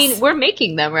is. I mean, we're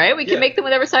making them, right? We can make them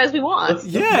whatever size we want. Let's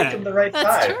Yeah. make them the right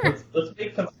That's size. true. Let's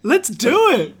make them. Let's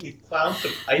do it. These clowns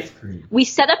some ice cream. We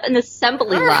set up an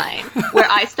assembly line where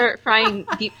I start frying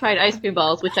deep fried ice cream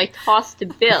balls, which I toss to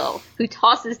Bill, who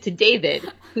tosses to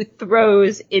David, who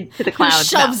throws into the clown's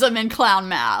Shoves mouth. them in clown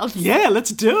mouths. Yeah, let's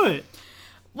do it.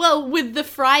 Well, with the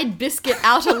fried biscuit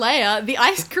outer layer, the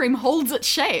ice cream holds its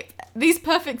shape. These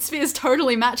perfect spheres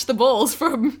totally match the balls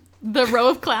from the Row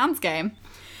of Clowns game.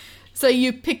 So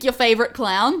you pick your favorite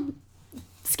clown.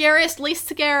 Scariest, least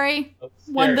scary.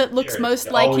 One that looks most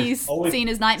Yeah, like always- he's always seen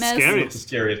his nightmares. scary. Pick the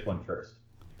scariest one first.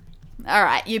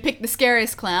 Alright, you pick the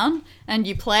scariest clown, and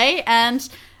you play, and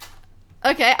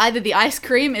Okay, either the ice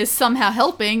cream is somehow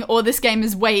helping, or this game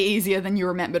is way easier than you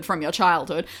remembered from your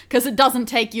childhood, because it doesn't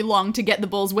take you long to get the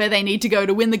balls where they need to go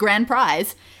to win the grand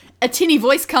prize. A tinny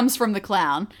voice comes from the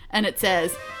clown, and it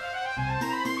says,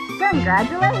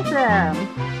 Congratulations!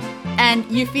 and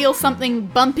you feel something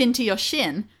bump into your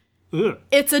shin. Ugh.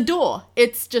 It's a door.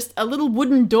 It's just a little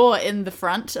wooden door in the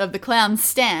front of the clown's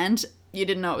stand. You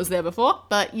didn't know it was there before,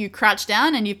 but you crouch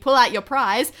down and you pull out your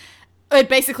prize. It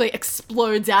basically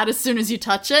explodes out as soon as you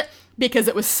touch it because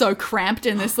it was so cramped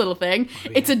in this little thing.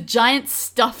 It's a giant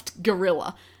stuffed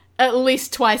gorilla, at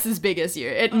least twice as big as you.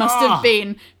 It must have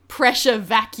been pressure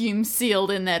vacuum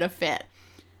sealed in there to fit.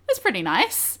 That's pretty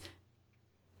nice.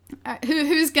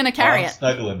 Who's going to carry I'm it?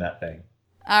 snuggling that thing.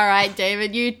 All right,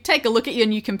 David, you take a look at your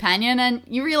new companion and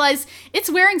you realize it's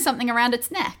wearing something around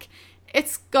its neck.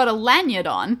 It's got a lanyard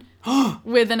on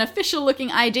with an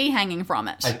official-looking ID hanging from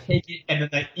it. I take it and then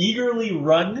I eagerly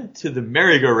run to the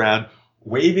merry-go-round,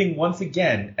 waving once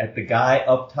again at the guy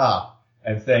up top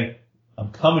and saying,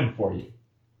 I'm coming for you.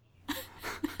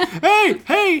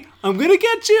 Hey, I'm gonna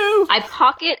get you! I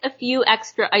pocket a few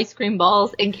extra ice cream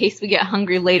balls in case we get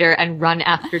hungry later and run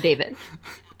after David.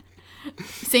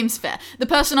 Seems fair. The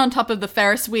person on top of the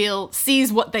Ferris wheel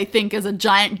sees what they think is a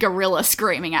giant gorilla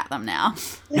screaming at them now.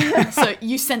 So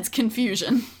you sense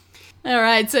confusion. All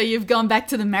right, so you've gone back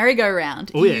to the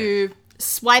merry-go-round. Oh, yeah. You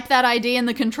swipe that ID in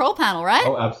the control panel, right?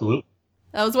 Oh, absolutely.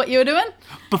 That was what you were doing?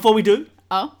 Before we do,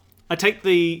 Oh, I take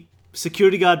the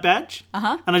security guard badge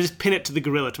Uh-huh. and I just pin it to the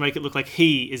gorilla to make it look like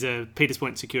he is a Peters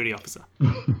Point security officer.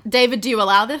 David, do you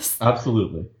allow this?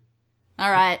 Absolutely.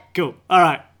 All right. Cool. All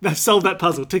right, I've solved that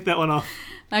puzzle. Tick that one off.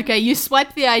 Okay, you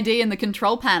swipe the ID in the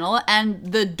control panel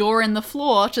and the door in the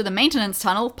floor to the maintenance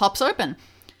tunnel pops open.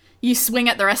 You swing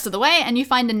it the rest of the way and you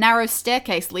find a narrow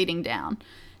staircase leading down.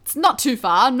 It's not too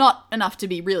far, not enough to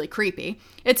be really creepy.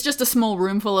 It's just a small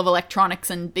room full of electronics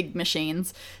and big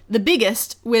machines. The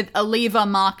biggest, with a lever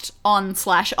marked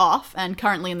on/off and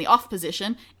currently in the off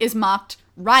position, is marked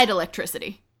ride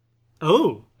electricity.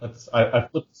 Oh, I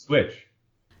flipped the switch.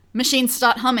 Machines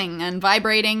start humming and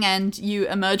vibrating, and you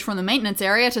emerge from the maintenance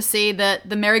area to see that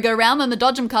the merry-go-round and the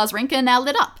Dodgem Cars rink are now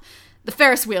lit up. The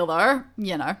Ferris wheel, though,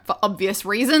 for obvious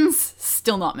reasons,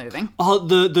 still not moving. oh,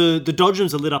 the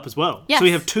Dodgems are lit up as well. Yes. So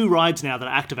we have 2 rides now that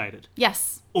are activated.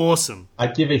 Yes. Awesome. I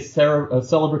give a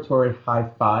celebratory high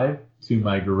five to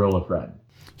my gorilla friend.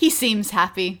 He seems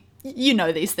happy. You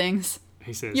know these things.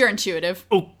 He says. You're intuitive.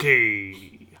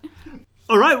 Okay.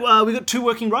 All right, we got 2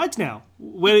 working rides now.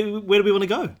 Where do we want to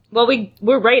go? Well,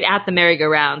 we're right at the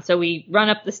merry-go-round, so we run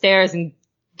up the stairs and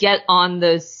get on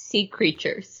those sea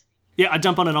creatures. Yeah, I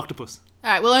jump on an octopus. All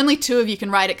right, well, only 2 of you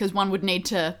can ride it because one would need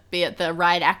to be at the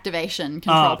ride activation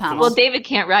control of panel. course. Well, David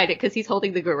can't ride it because he's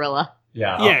holding the gorilla.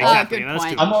 Yeah. Yeah, exactly. good Let's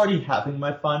point. do it. I'm already having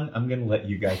my fun. I'm going to let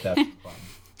you guys have some fun.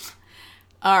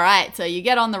 All right, so you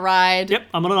get on the ride. Yep,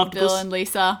 I'm on an octopus. Bill and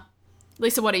Lisa.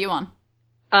 Lisa, what are you on?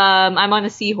 I'm on a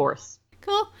seahorse.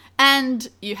 Cool. And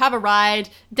you have a ride.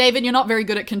 David, you're not very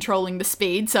good at controlling the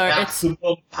speed, so Maximum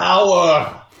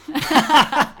power!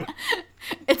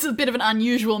 it's a bit of an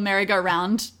unusual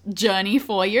merry-go-round journey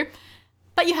for you.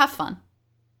 But you have fun.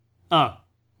 Oh,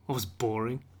 that was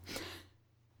boring.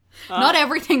 Not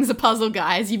everything's a puzzle,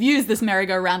 guys. You've used this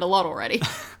merry-go-round a lot already.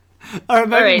 All right,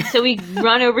 maybe. All right, so we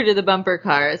run over to the bumper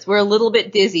cars. We're a little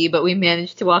bit dizzy, but we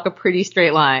managed to walk a pretty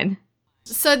straight line.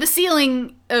 So the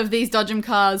ceiling of these Dodgem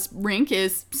Cars rink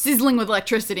is sizzling with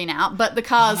electricity now, but the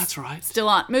cars that's right. still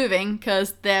aren't moving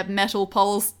because their metal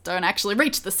poles don't actually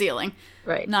reach the ceiling.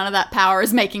 Right. None of that power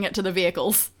is making it to the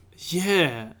vehicles.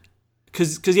 Yeah.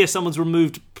 Because yeah, someone's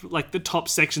removed like the top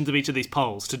sections of each of these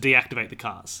poles to deactivate the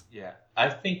cars. Yeah.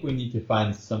 I think we need to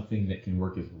find something that can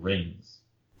work as rings.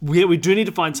 We do need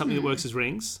to find something that works as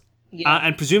rings. Yeah.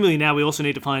 And presumably now we also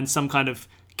need to find some kind of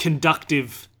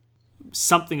conductive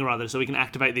something or other so we can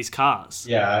activate these cars.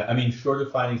 Yeah, I mean, short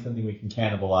of finding something we can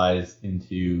cannibalize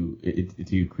into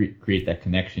to create that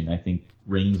connection, I think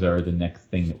rings are the next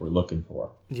thing that we're looking for.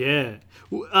 Yeah.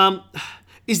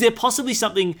 Is there possibly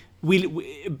something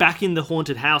we back in the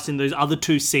haunted house in those other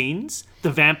 2 scenes,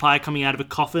 the vampire coming out of a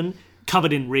coffin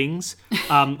covered in rings,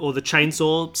 or the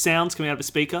chainsaw sounds coming out of a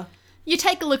speaker? You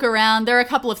take a look around. There are a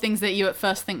couple of things that you at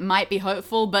first think might be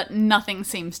hopeful, but nothing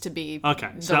seems to be Okay,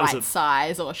 so the that was right a-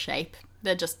 size or shape.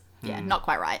 They're just, not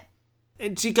quite right.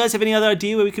 Do you guys have any other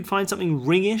idea where we could find something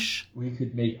ringish? We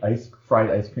could make fried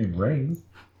ice cream rings.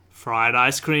 Fried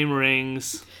ice cream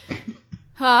rings.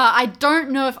 I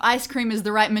don't know if ice cream is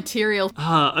the right material.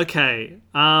 Okay.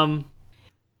 You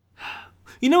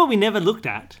know what we never looked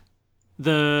at?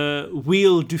 The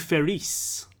Wheel du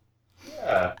Ferris.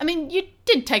 I mean, you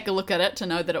did take a look at it to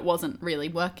know that it wasn't really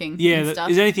working. Yeah, and stuff.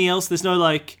 is there anything else? There's no,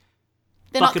 like,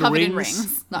 They're not bucket of covered in rings?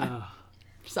 rings. No. Oh.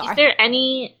 Sorry. Is there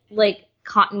any, like,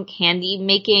 cotton candy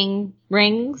making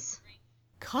rings?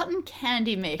 Cotton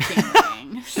candy making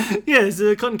rings? Yeah, is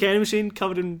the cotton candy machine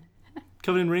covered in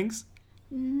rings?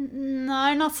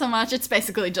 No, not so much. It's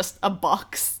basically just a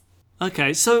box.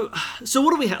 Okay, so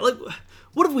what do we have? Like,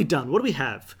 what have we done? What do we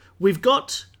have? We've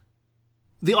got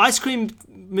the ice cream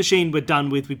machine we're done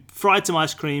with. We fried some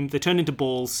ice cream. They turned into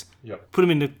balls. Yep. Put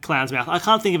them into Clown's mouth. I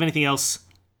can't think of anything else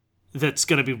that's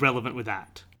going to be relevant with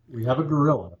that. We have a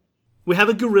gorilla. We have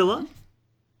a gorilla,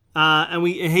 and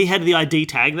he had the ID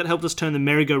tag that helped us turn the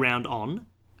merry-go-round on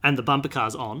and the bumper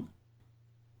cars on.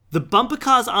 The bumper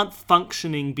cars aren't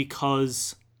functioning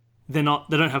because they don't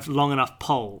have long enough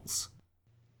poles.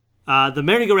 The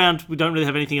merry-go-round we don't really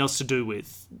have anything else to do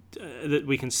with that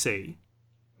we can see.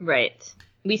 Right.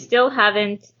 We still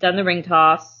haven't done the ring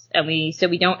toss, and we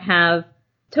don't have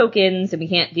tokens, and we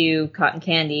can't do cotton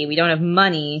candy. We don't have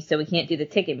money, so we can't do the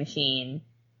ticket machine.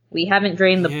 We haven't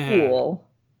drained the pool.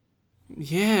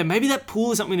 Yeah, maybe that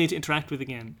pool is something we need to interact with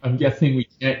again. I'm guessing we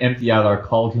can't empty out our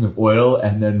cauldron of oil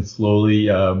and then slowly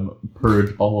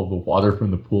purge all of the water from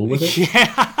the pool with it.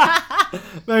 Yeah.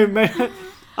 maybe,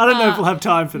 I don't know if we'll have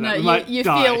time for that. No, We might you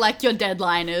die. feel like your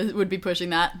deadline would be pushing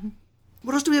that.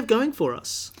 What else do we have going for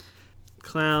us?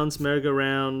 Clowns,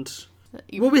 merry-go-round.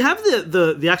 Well, we have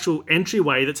the actual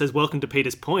entryway that says "Welcome to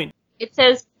Peters Point." It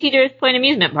says Peters Point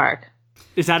Amusement Park.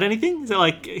 Is that anything? Is it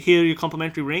like, here are your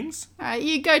complimentary rings? All right,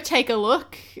 you go take a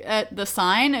look at the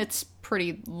sign. It's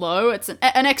pretty low. It's an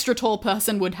extra tall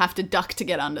person would have to duck to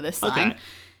get under this sign. Okay.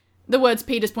 The words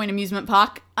Peters Point Amusement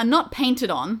Park are not painted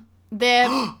on.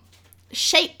 They're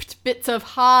shaped bits of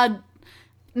hard,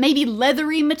 maybe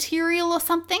leathery material or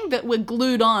something that were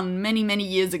glued on many, many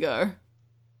years ago.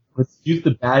 Let's use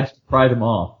the badge to pry them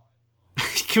off.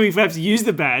 Can we perhaps use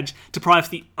the badge to pry off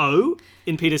the O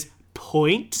in Peters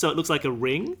Point so it looks like a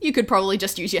ring? You could probably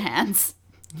just use your hands.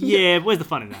 Yeah, where's the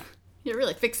fun in that? You're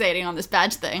really fixating on this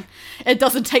badge thing. It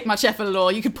doesn't take much effort at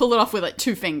all. You could pull it off with like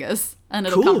 2 fingers and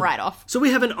it'll Cool. come right off. So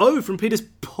we have an O from Peters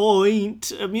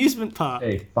Point Amusement Park.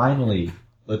 Hey, finally,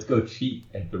 let's go cheat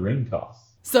at the ring toss.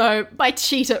 So by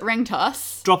cheat at ring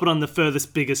toss, Drop it on the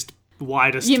furthest, biggest,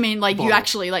 widest. you mean like you bottle.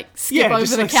 actually like skip Yeah, over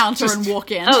just the like- counter just- and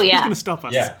walk in? Oh, Who's yeah. going to stop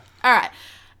us? Yeah. All right.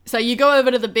 So you go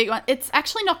over to the big one. It's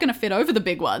actually not going to fit over the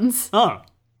big ones. Oh.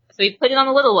 So we put it on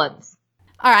the little ones.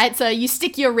 All right, so you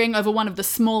stick your ring over one of the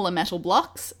smaller metal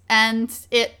blocks, and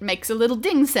it makes a little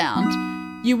ding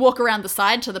sound. You walk around the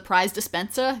side to the prize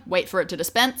dispenser, wait for it to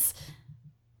dispense,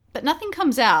 but nothing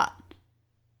comes out.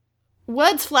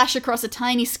 Words flash across a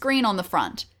tiny screen on the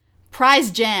front.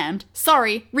 Prize jammed.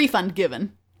 Sorry, refund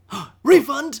given.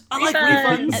 Refund! I like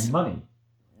Refund. refunds! And money.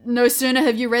 No sooner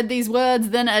have you read these words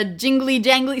than a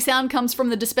jingly-jangly sound comes from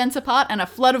the dispenser part and a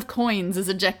flood of coins is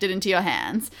ejected into your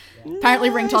hands. Apparently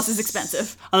ring toss is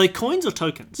expensive. Are they coins or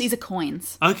tokens? These are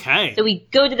coins. Okay. So we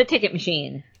go to the ticket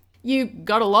machine. You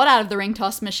got a lot out of the ring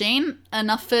toss machine,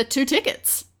 enough for 2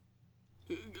 tickets.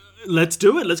 Let's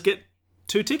do it. Let's get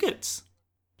 2 tickets.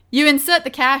 You insert the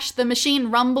cash, the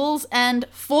machine rumbles, and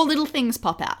 4 little things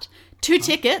pop out. 2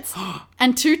 tickets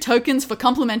and 2 tokens for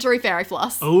complimentary fairy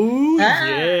floss. Oh,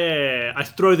 yeah. I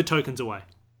throw the tokens away.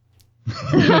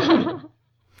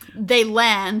 They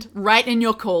land right in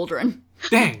your cauldron.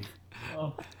 Dang.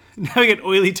 Now we get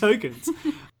oily tokens.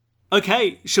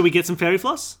 Okay, shall we get some fairy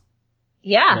floss?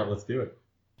 Yeah. Yeah, let's do it.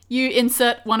 You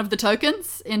insert one of the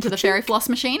tokens into the fairy floss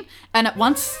machine, and at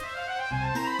once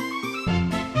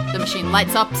the machine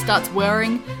lights up, starts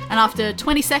whirring, and after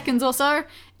 20 seconds or so,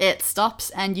 it stops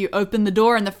and you open the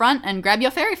door in the front and grab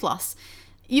your fairy floss.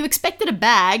 You expected a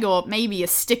bag or maybe a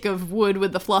stick of wood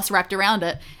with the floss wrapped around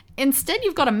it. Instead,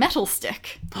 you've got a metal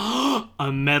stick.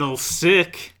 A metal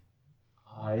stick.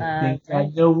 I think I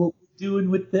know what we're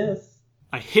doing with this.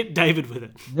 I hit David with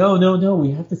it. No.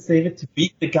 We have to save it to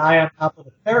beat the guy on top of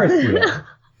the Ferris wheel.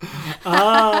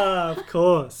 Ah, of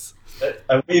course.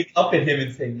 I wave up at him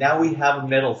and say, now we have a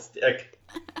metal stick.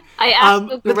 I asked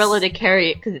the let's- gorilla to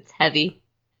carry it because it's heavy.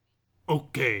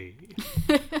 Okay.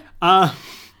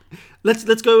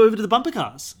 Let's go over to the bumper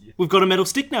cars. We've got a metal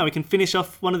stick now. We can finish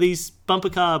off one of these bumper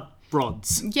car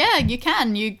rods. Yeah, you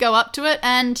can. You go up to it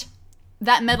and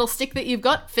that metal stick that you've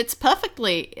got fits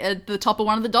perfectly at the top of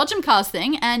one of the Dodgem cars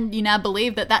thing, and you now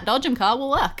believe that Dodgem car will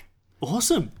work.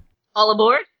 Awesome. All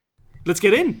aboard? Let's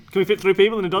get in. Can we fit 3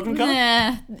 people in a Dodgem car?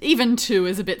 Yeah, even 2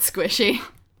 is a bit squishy.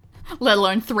 Let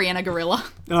alone 3 in a gorilla.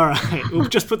 All right. We'll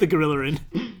just put the gorilla in.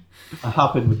 I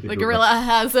hop in with the The gorilla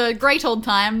has a great old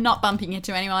time not bumping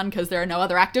into anyone because there are no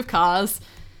other active cars.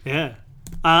 Yeah.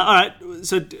 All right.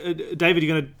 So, David,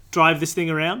 you're going to drive this thing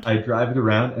around? I drive it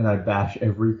around and I bash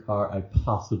every car I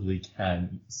possibly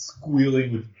can,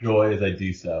 squealing with joy as I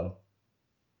do so.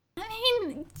 I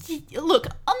mean, look,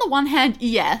 on the one hand,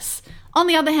 yes. On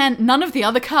the other hand, none of the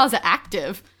other cars are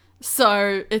active.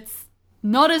 So it's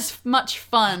not as much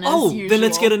fun as usual. Then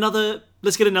let's get another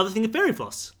thing of fairy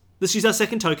floss. Let's use our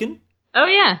second token. Oh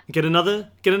yeah. Get another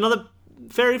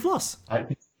fairy floss. I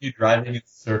continue driving in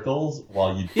circles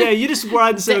while you... Yeah, you just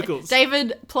ride in circles.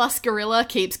 David plus Gorilla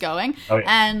keeps going. Oh, yeah.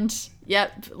 And,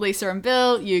 yep, Lisa and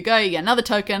Bill, you go, you get another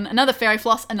token, another fairy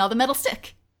floss, another metal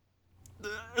stick.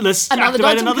 Let's Another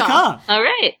activate Dodgem another car. car. All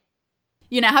right.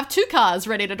 You now have 2 cars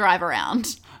ready to drive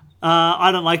around.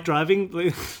 I don't like driving.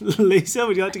 Lisa,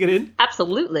 would you like to get in?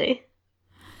 Absolutely.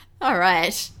 All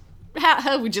right.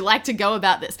 How would you like to go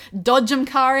about this? Dodgem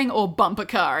carring or bumper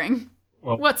carring?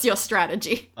 Well- What's your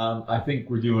strategy? I think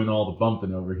we're doing all the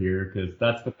bumping over here, because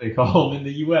that's what they call them in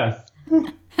the U.S.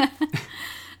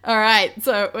 All right,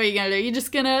 so what are you going to do? You're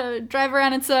just going to drive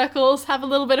around in circles, have a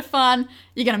little bit of fun.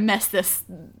 You're going to mess this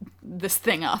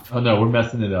thing up. Oh no, we're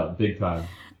messing it up big time.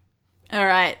 All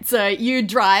right, so you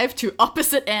drive to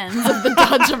opposite ends of the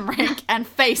Dodgem rink and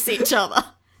face each other.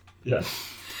 Yeah.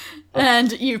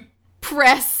 And you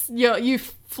press, you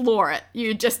floor it.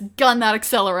 You just gun that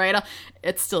accelerator.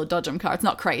 It's still a Dodgem car. It's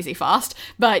not crazy fast.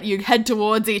 But you head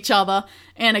towards each other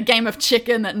in a game of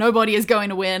chicken that nobody is going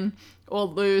to win or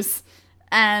lose.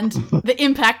 And the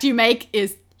impact you make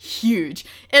is huge.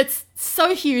 It's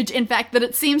so huge, in fact, that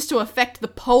it seems to affect the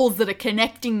poles that are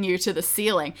connecting you to the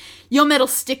ceiling. Your metal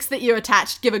sticks that you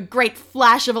attached give a great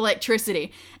flash of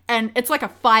electricity, and it's like a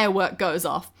firework goes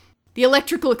off. The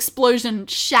electrical explosion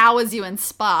showers you in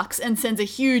sparks and sends a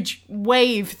huge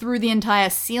wave through the entire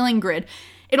ceiling grid.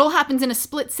 It all happens in a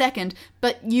split second,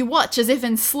 but you watch as if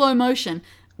in slow motion.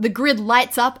 The grid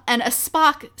lights up and a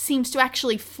spark seems to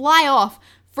actually fly off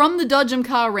from the Dodgem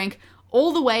car rink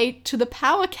all the way to the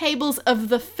power cables of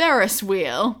the Ferris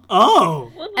wheel. Oh!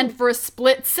 And for a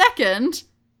split second,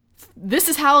 this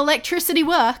is how electricity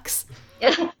works.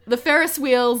 The Ferris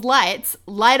wheel's lights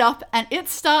light up and it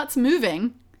starts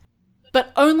moving,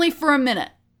 but only for a minute.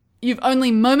 You've only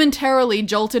momentarily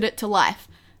jolted it to life.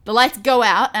 The lights go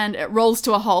out and it rolls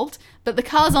to a halt, but the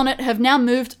cars on it have now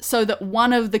moved so that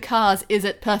one of the cars is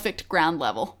at perfect ground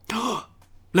level.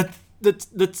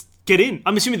 Let's get in.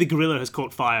 I'm assuming the gorilla has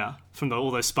caught fire from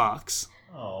all those sparks.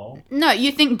 Oh. No,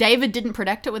 you think David didn't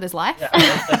protect it with his life? Yeah,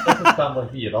 that doesn't sound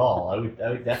like me at all. I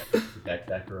would definitely protect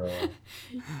that gorilla.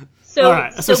 So, All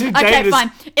right, so Okay, David is-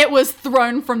 fine. It was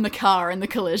thrown from the car in the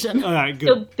collision. All right, good.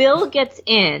 so Bill gets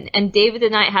in, and David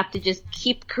and I have to just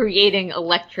keep creating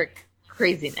electric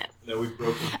craziness. No, we've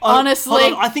broken. Honestly.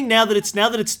 Hold on. I think now that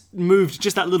it's moved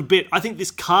just that little bit, I think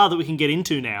this car that we can get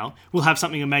into now will have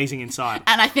something amazing inside.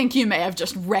 And I think you may have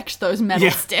just wrecked those metal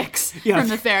Yeah. sticks Yeah. from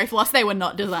the fairy floss. They were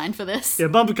not designed for this. Yeah,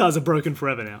 bumper cars are broken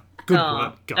forever now. Good Oh,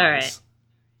 work, guys. all right.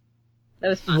 That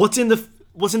was fun. What's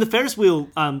in the Ferris wheel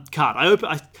cart?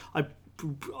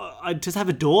 I just have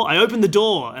a door. I open the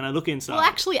door and I look inside. Well,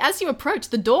 actually, as you approach,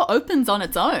 the door opens on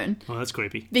its own Oh, that's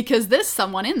creepy. because there's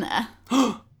someone in there.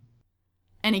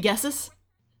 Any guesses?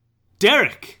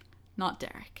 Derek. Not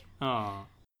Derek. Oh,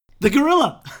 the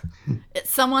gorilla.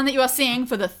 It's someone that you are seeing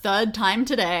for the 3rd time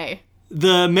today.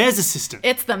 The mayor's assistant.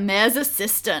 It's the mayor's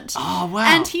assistant. Oh, wow.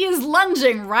 And he is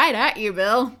lunging right at you,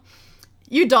 Bill.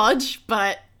 You dodge,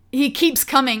 but he keeps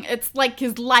coming. It's like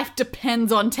his life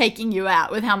depends on taking you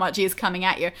out with how much he is coming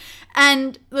at you.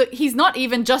 And look, he's not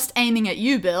even just aiming at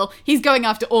you, Bill. He's going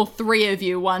after all 3 of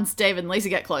you once David and Lisa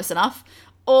get close enough.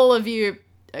 All of you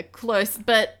are close,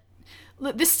 but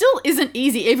look, this still isn't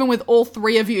easy, even with all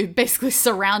 3 of you basically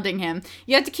surrounding him.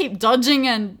 You have to keep dodging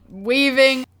and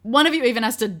weaving. One of you even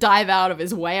has to dive out of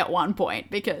his way at one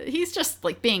point because he's just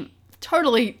like being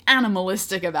totally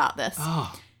animalistic about this.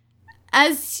 Oh.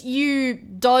 As you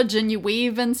dodge and you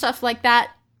weave and stuff like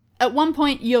that, at one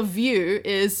point your view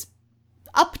is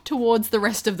up towards the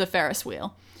rest of the Ferris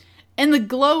wheel. In the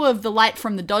glow of the light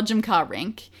from the Dodgem car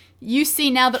rink, you see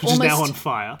now that Which is almost... now on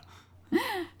fire.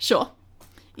 Sure.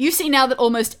 You see now that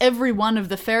almost every one of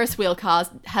the Ferris wheel cars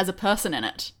has a person in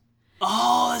it.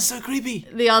 Oh, that's so creepy.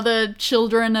 The other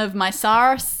children of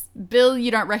Mysaris, Bill,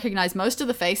 you don't recognize most of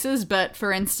the faces, but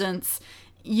for instance,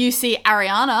 you see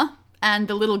Ariana and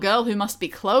the little girl who must be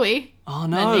Chloe, Oh,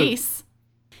 no. the niece.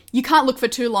 You can't look for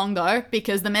too long though,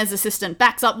 because the mayor's assistant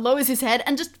backs up, lowers his head,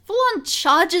 and just full-on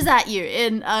charges at you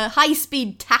in a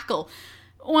high-speed tackle.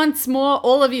 Once more,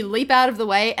 all of you leap out of the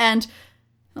way, and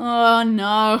oh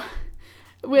no.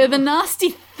 With a nasty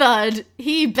thud,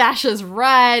 he bashes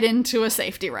right into a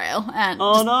safety rail and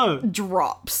Oh, just no.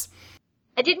 drops.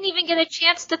 I didn't even get a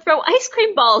chance to throw ice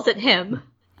cream balls at him.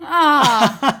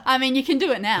 I mean, you can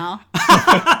do it now.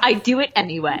 I do it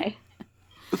anyway.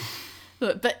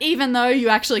 But even though you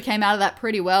actually came out of that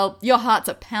pretty well, your hearts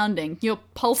are pounding, your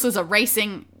pulses are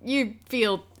racing, you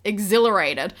feel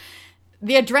exhilarated.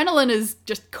 The adrenaline is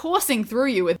just coursing through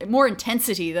you with more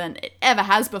intensity than it ever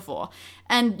has before.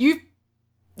 And you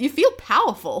feel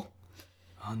powerful.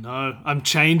 Oh no, I'm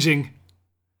changing.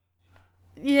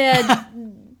 Yeah,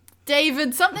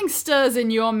 David, something stirs in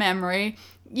your memory.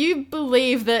 You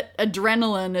believe that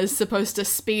adrenaline is supposed to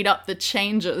speed up the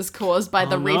changes caused by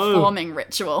the no. reforming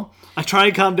ritual. I try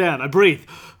and calm down. I breathe.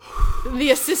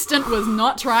 The assistant was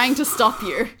not trying to stop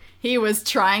you. He was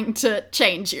trying to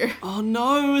change you. Oh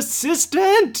no,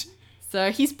 assistant!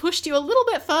 So he's pushed you a little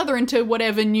bit further into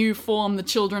whatever new form the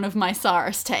children of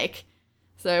Mysaris take.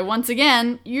 So once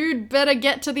again, you'd better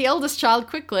get to the eldest child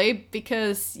quickly,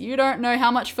 because you don't know how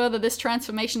much further this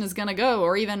transformation is going to go,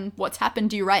 or even what's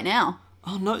happened to you right now.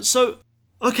 Oh no, so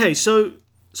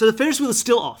the Ferris wheel is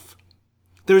still off.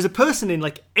 There is a person in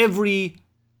like every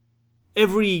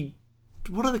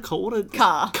what are they called?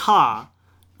 Car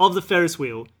of the Ferris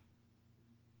wheel.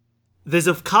 There's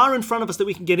a car in front of us that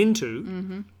we can get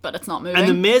into, But it's not moving. and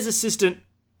the mayor's assistant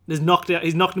is knocked out.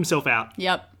 He's knocked himself out.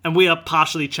 Yep. And we are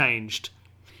partially changed.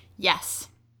 Yes.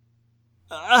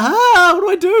 What do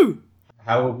I do?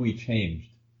 How have we changed?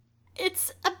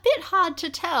 It's a bit hard to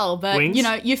tell, but Wings? you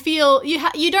know, you feel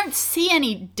you don't see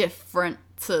any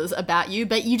differences about you,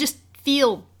 but you just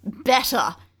feel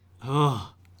better.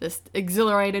 Oh, Just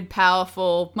exhilarated,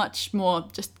 powerful, much more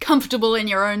just comfortable in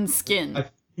your own skin. I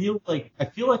feel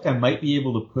like I might be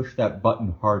able to push that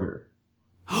button harder.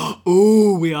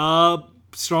 ooh, we are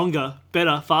stronger,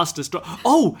 better, faster,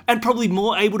 Oh, and probably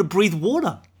more able to breathe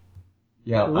water.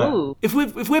 Yeah. Ooh. If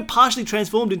we're partially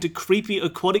transformed into creepy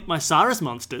aquatic Mysaris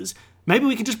monsters, maybe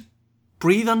we can just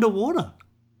breathe underwater.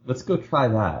 Let's go try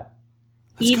that.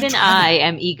 Even I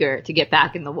am eager to get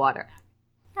back in the water.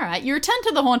 All right, you return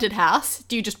to the haunted house.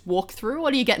 Do you just walk through,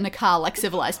 or do you get in a car like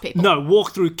civilized people? No,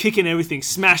 walk through, kicking everything,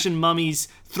 smashing mummies,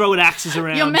 throwing axes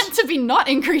around. You're meant to be not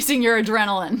increasing your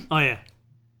adrenaline. Oh yeah.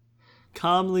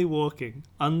 Calmly walking,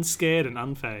 unscared and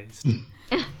unfazed.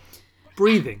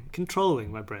 Breathing,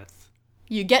 controlling my breath.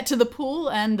 You get to the pool,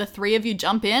 and the three of you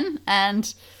jump in,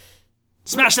 and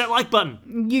Smash that like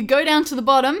button! you go down to the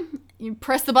bottom. You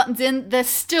press the buttons in. They're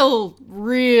still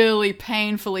really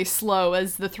painfully slow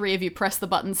as the three of you press the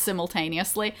buttons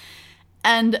simultaneously.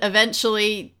 And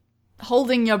eventually,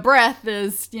 holding your breath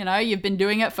is, you know, you've been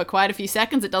doing it for quite a few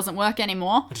seconds. It doesn't work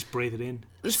anymore. I just breathe it in.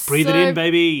 Just breathe it in,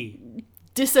 baby.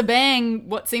 Disobeying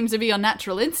what seems to be your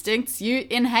natural instincts, you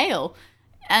inhale.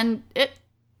 And it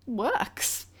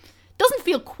works. Doesn't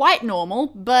feel quite normal,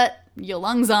 but your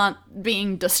lungs aren't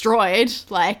being destroyed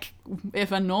like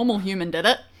if a normal human did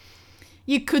it.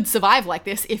 You could survive like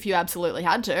this if you absolutely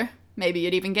had to. Maybe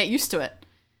you'd even get used to it.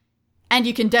 And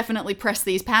you can definitely press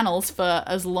these panels for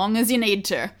as long as you need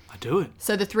to. I do it.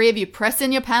 So the three of you press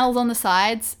in your panels on the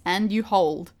sides and you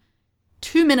hold.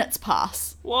 2 minutes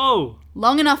pass. Whoa!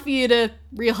 Long enough for you to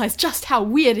realize just how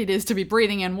weird it is to be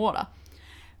breathing in water.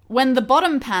 When the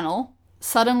bottom panel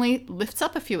suddenly lifts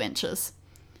up a few inches,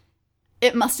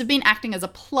 it must have been acting as a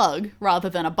plug rather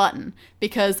than a button,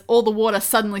 because all the water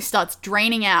suddenly starts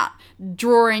draining out,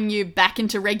 drawing you back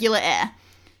into regular air.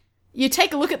 You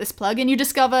take a look at this plug and you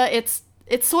discover it's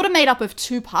sort of made up of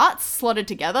two parts slotted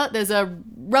together. There's a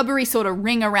rubbery sort of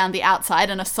ring around the outside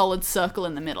and a solid circle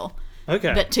in the middle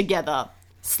Okay. that together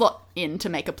slot in to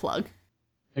make a plug.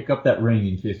 Pick up that ring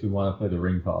in case we want to play the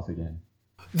ring toss again.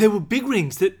 There were big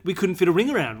rings that we couldn't fit a ring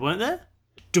around, weren't there?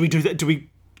 Do we do that? Do we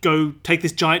go take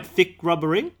this giant, thick rubber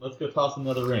ring? Let's go toss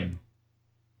another ring.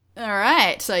 All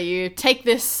right, so you take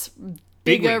this Big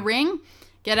bigger ring,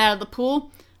 get out of the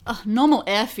pool. Ugh, normal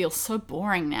air feels so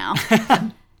boring now.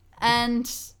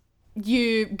 And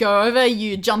you go over,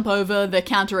 you jump over the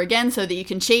counter again so that you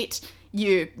can cheat.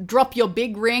 You drop your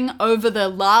big ring over the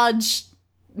large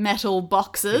metal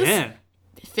boxes. Yeah.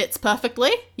 It fits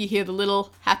perfectly. You hear the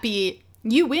little happy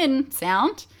 "you win"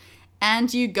 sound.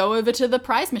 And you go over to the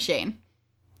prize machine.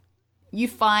 You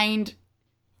find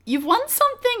you've won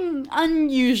something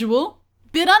unusual,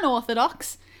 bit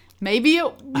unorthodox. Maybe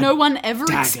no one ever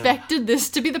dagger. expected this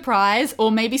to be the prize,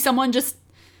 or maybe someone just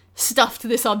stuffed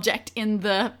this object in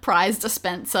the prize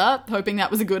dispenser, hoping that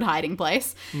was a good hiding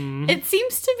place. It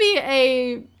seems to be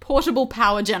a portable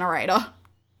power generator.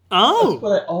 Oh, That's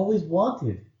what I always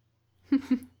wanted.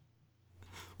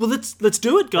 well, let's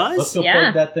do it, guys. Let's go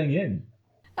Yeah. plug that thing in.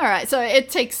 All right, so it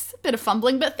takes a bit of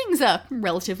fumbling, but things are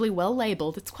relatively well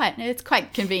labeled. It's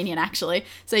quite convenient, actually.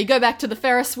 So you go back to the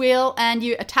Ferris wheel and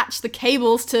you attach the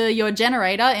cables to your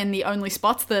generator in the only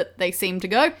spots that they seem to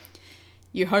go.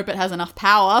 You hope it has enough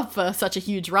power for such a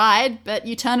huge ride, but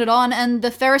you turn it on and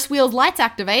the Ferris wheel's lights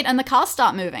activate and the cars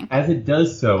start moving. As it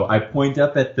does so, I point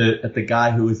up at the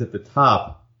guy who is at the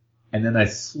top, and then I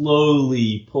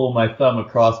slowly pull my thumb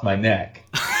across my neck.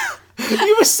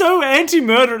 You were so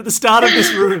anti-murder at the start of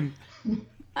this room.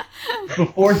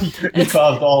 Before he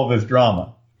caused all of this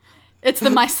drama. It's the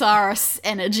Mysaris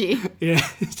energy. Yeah,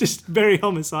 it's just very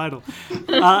homicidal.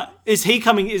 Is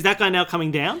that guy now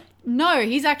coming down? No,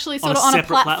 he's actually sort On a of on a separate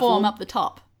platform platform? up the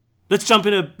top. Let's jump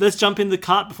in the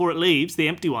cart before it leaves, the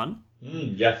empty one,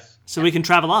 Yes. so we can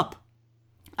travel up.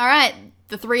 All right,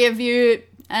 the three of you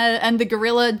and the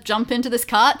gorilla jump into this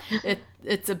cart.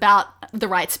 It's about the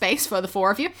right space for the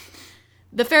four of you.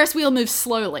 The Ferris wheel moves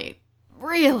slowly,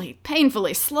 really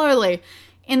painfully slowly.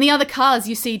 In the other cars,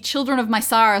 you see children of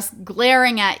Mysaris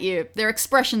glaring at you, their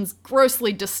expressions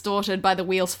grossly distorted by the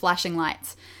wheel's flashing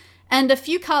lights. And a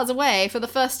few cars away, for the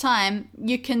first time,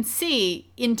 you can see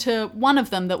into one of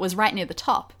them that was right near the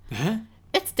top. Huh?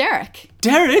 It's Derek.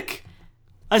 Derek?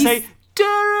 I say,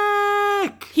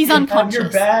 Derek! He's Have unconscious. your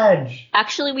badge.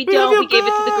 Actually, we have don't. your We gave it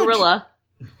to the badge. gorilla.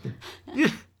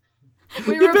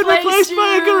 We You've been replaced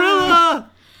by a gorilla!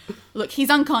 Look, he's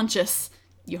unconscious,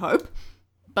 you hope.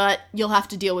 But you'll have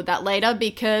to deal with that later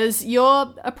because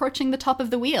you're approaching the top of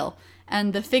the wheel,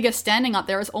 and the figure standing up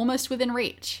there is almost within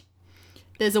reach.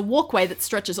 There's a walkway that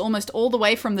stretches almost all the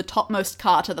way from the topmost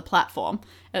car to the platform.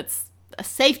 It's a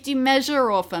safety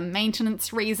measure or for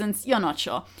maintenance reasons, you're not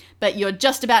sure. But you're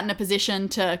just about in a position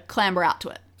to clamber out to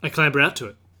it. I clamber out to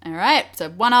it. All right, so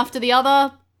one after the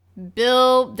other.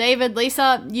 Bill, David,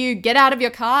 Lisa, you get out of your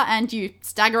car and you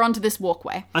stagger onto this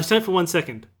walkway. I stand for 1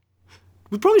 second.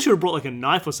 We probably should have brought like a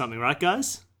knife or something, right,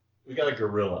 guys? We got a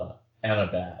gorilla and a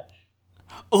badge.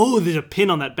 Oh, there's a pin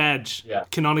on that badge, Yeah.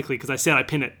 canonically, because I said I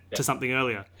pin it to something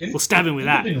earlier. We'll stab him with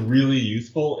that. It's been really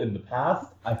useful in the past.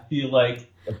 I feel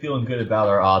like I'm feeling good about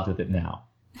our odds with it now.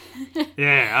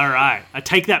 Yeah, all right. I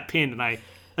take that pin and I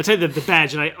take the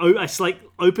badge and I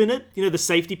open it. You know, the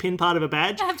safety pin part of a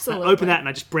badge. Absolutely. I open that and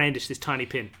I just brandish this tiny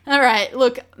pin. All right,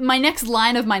 look, my next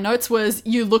line of my notes was,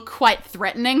 you look quite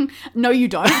threatening. No, you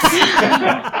don't.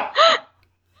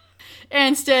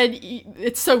 Instead,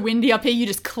 it's so windy up here, you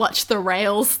just clutch the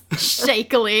rails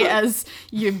shakily as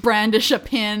you brandish a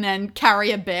pin and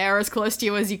carry a bear as close to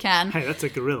you as you can. Hey, that's a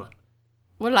gorilla.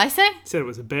 What did I say? Said it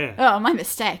was a bear. Oh, my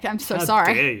mistake. I'm so How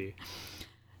sorry. dare you?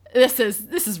 This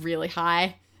is really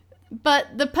high.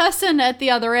 But the person at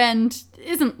the other end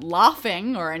isn't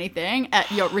laughing or anything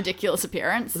at your ridiculous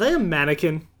appearance. Are they a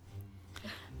mannequin?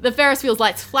 The Ferris wheel's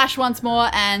lights flash once more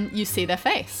and you see their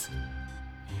face.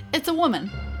 It's a woman.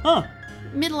 Huh.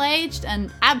 Middle-aged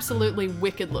and absolutely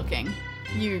wicked looking.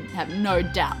 You have no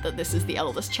doubt that this is the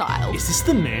eldest child. Is this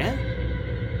the mayor?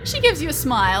 She gives you a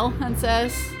smile and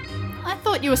says, I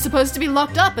thought you were supposed to be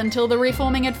locked up until the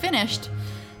reforming had finished.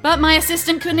 But my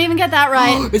assistant couldn't even get that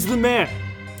right. It's the mayor.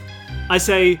 I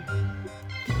say,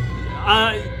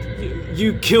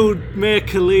 you killed Mayor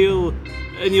Khalil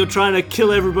and you're trying to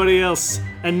kill everybody else.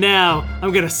 And now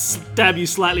I'm going to stab you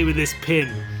slightly with this pin.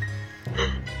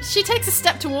 She takes a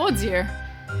step towards you.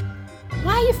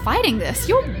 Why are you fighting this?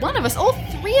 You're one of us. All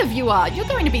three of you are. You're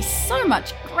going to be so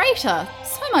much greater,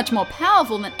 so much more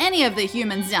powerful than any of the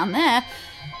humans down there.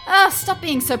 Stop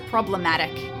being so problematic.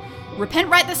 Repent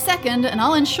right this second, and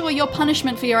I'll ensure your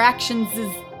punishment for your actions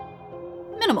is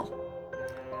minimal.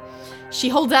 She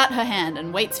holds out her hand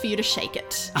and waits for you to shake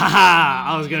it.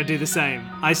 Haha, I was going to do the same.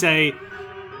 I say,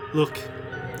 look,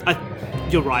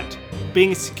 you're right.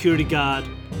 Being a security guard,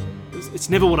 it's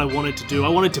never what I wanted to do. I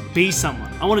wanted to be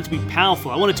someone. I wanted to be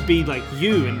powerful. I wanted to be like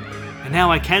you, and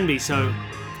now I can be, so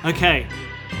okay,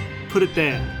 put it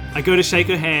there. I go to shake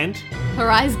her hand,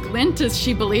 Her eyes glint as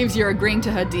she believes you're agreeing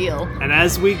to her deal. and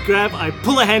as we grab, I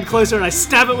pull her hand closer and I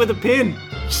stab it with a pin.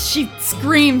 She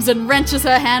screams and wrenches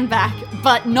her hand back,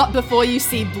 but not before you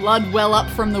see blood well up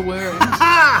from the wound.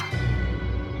 Ha!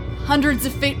 Hundreds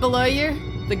of feet below you,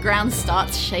 the ground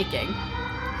starts shaking.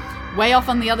 Way off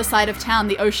on the other side of town,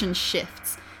 the ocean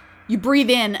shifts. You breathe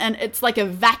in, and it's like a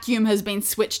vacuum has been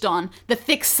switched on. The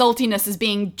thick saltiness is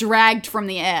being dragged from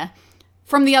the air.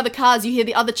 From the other cars, you hear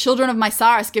the other children of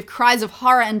Mysaris give cries of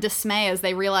horror and dismay as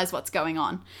they realize what's going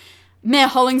on. Mayor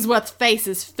Hollingsworth's face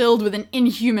is filled with an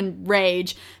inhuman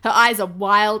rage. Her eyes are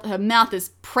wild, her mouth is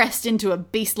pressed into a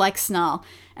beast-like snarl.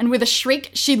 And with a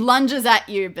shriek, she lunges at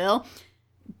you, Bill.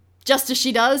 Just as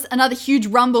she does, another huge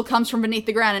rumble comes from beneath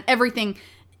the ground, and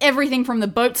everything from the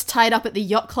boats tied up at the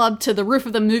yacht club to the roof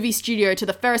of the movie studio to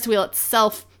the Ferris wheel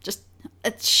itself,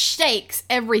 it shakes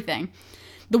everything.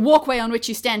 The walkway on which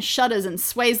you stand shudders and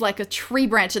sways like a tree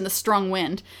branch in the strong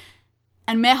wind.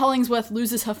 And Mayor Hollingsworth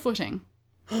loses her footing.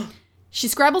 She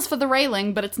scrabbles for the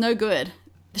railing, but it's no good.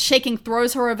 The shaking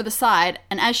throws her over the side,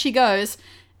 and as she goes,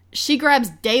 she grabs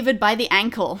David by the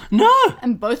ankle. No!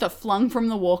 And both are flung from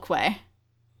the walkway.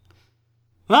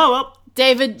 Oh, well.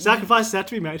 David, Sacrifices had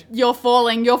to be made. you're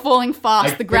falling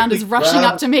fast. The ground is rushing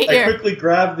up to meet I you. quickly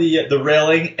grab the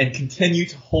railing and continue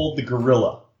to hold the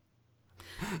gorilla.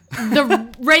 The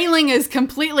railing is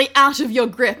completely out of your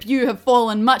grip. You have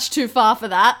fallen much too far for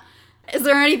that. Is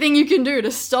there anything you can do to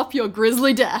stop your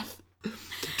grisly death?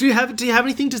 Do you have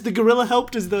anything? Does the gorilla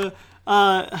help? Is the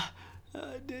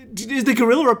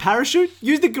gorilla a parachute?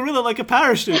 Use the gorilla like a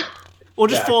parachute. Or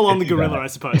just Yeah, fall on the do gorilla, that. I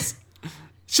suppose.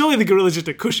 Surely the gorilla's just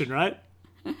a cushion, right?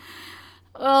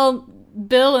 Well,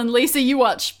 Bill and Lisa, you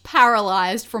watch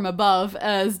paralyzed from above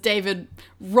as David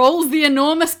rolls the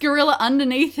enormous gorilla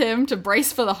underneath him to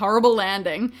brace for the horrible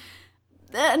landing.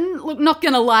 And look, not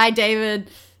gonna lie,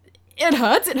 David, it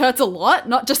hurts. It hurts a lot.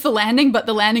 Not just the landing, but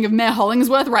the landing of Mayor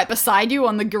Hollingsworth right beside you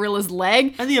on the gorilla's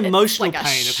leg. And the It's emotional like a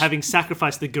pain of having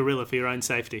sacrificed the gorilla for your own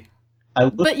safety. I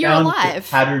look But you're down alive. at the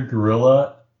tattered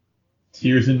gorilla,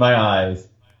 tears in my eyes,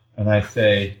 and I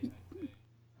say,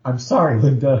 "I'm sorry,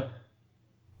 Linda."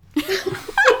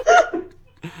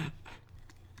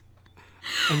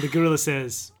 And the gorilla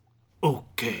says,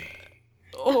 okay.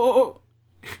 Oh,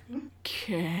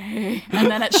 okay. And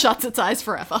then it shuts its eyes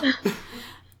forever.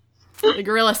 The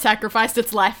gorilla sacrificed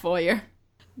its life for you.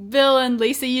 Bill and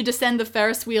Lisa, you descend the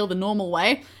Ferris wheel the normal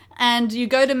way, and you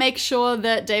go to make sure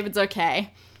that David's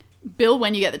okay. Bill,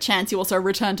 when you get the chance, you also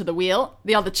return to the wheel.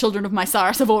 The other children of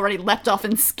Mysaris have already leapt off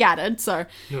and scattered, so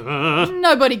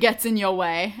nobody gets in your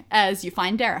way as you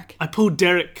find Derek. I pulled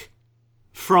Derek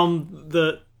from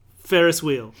the Ferris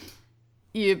wheel.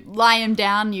 You lie him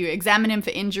down, you examine him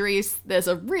for injuries. There's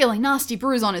a really nasty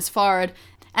bruise on his forehead,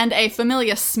 and a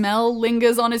familiar smell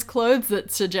lingers on his clothes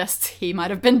that suggests he might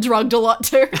have been drugged a lot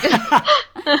too.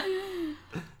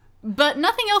 But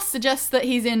nothing else suggests that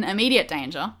he's in immediate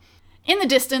danger. In the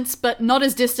distance, but not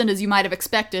as distant as you might have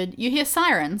expected, you hear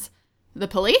sirens. The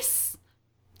police?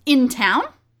 In town?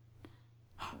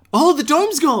 Oh, the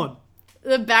dome's gone!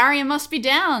 The barrier must be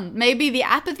down. Maybe the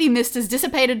apathy mist has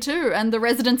dissipated too, and the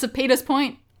residents of Peters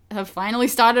Point have finally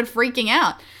started freaking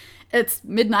out. It's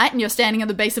midnight and you're standing at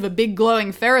the base of a big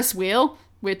glowing Ferris wheel,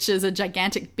 which is a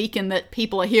gigantic beacon that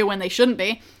people are here when they shouldn't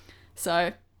be.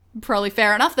 So, probably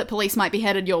fair enough that police might be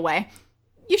headed your way.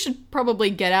 You should probably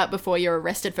get out before you're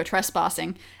arrested for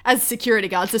trespassing. As security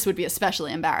guards, this would be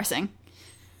especially embarrassing.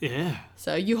 Yeah.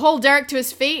 So you hold Derek to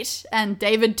his feet, and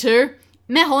David too.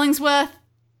 Mayor Hollingsworth,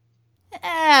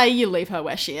 you leave her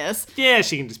where she is. Yeah,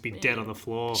 she can just be dead on the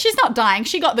floor. She's not dying.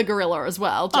 She got the gorilla as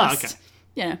well. Just, okay.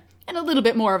 you know, in a little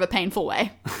bit more of a painful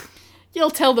way. You'll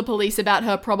tell the police about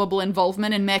her probable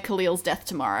involvement in Mayor Khalil's death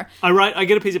tomorrow. I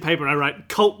get a piece of paper and I write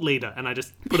cult leader and I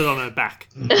just put it on her back.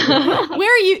 Where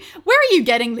are you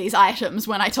getting these items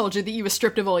when I told you that you were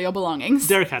stripped of all your belongings?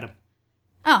 Derek had him.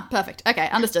 Oh, perfect. Okay,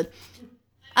 understood.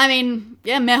 I mean,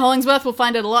 yeah, Mayor Hollingsworth will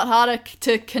find it a lot harder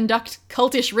to conduct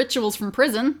cultish rituals from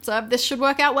prison, so this should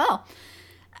work out well.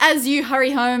 As you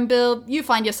hurry home, Bill, you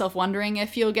find yourself wondering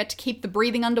if you'll get to keep the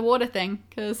breathing underwater thing,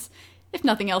 because if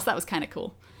nothing else, that was kind of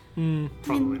cool.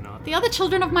 Probably not. The other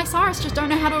children of Mysaris just don't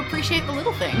know how to appreciate the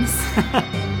little things.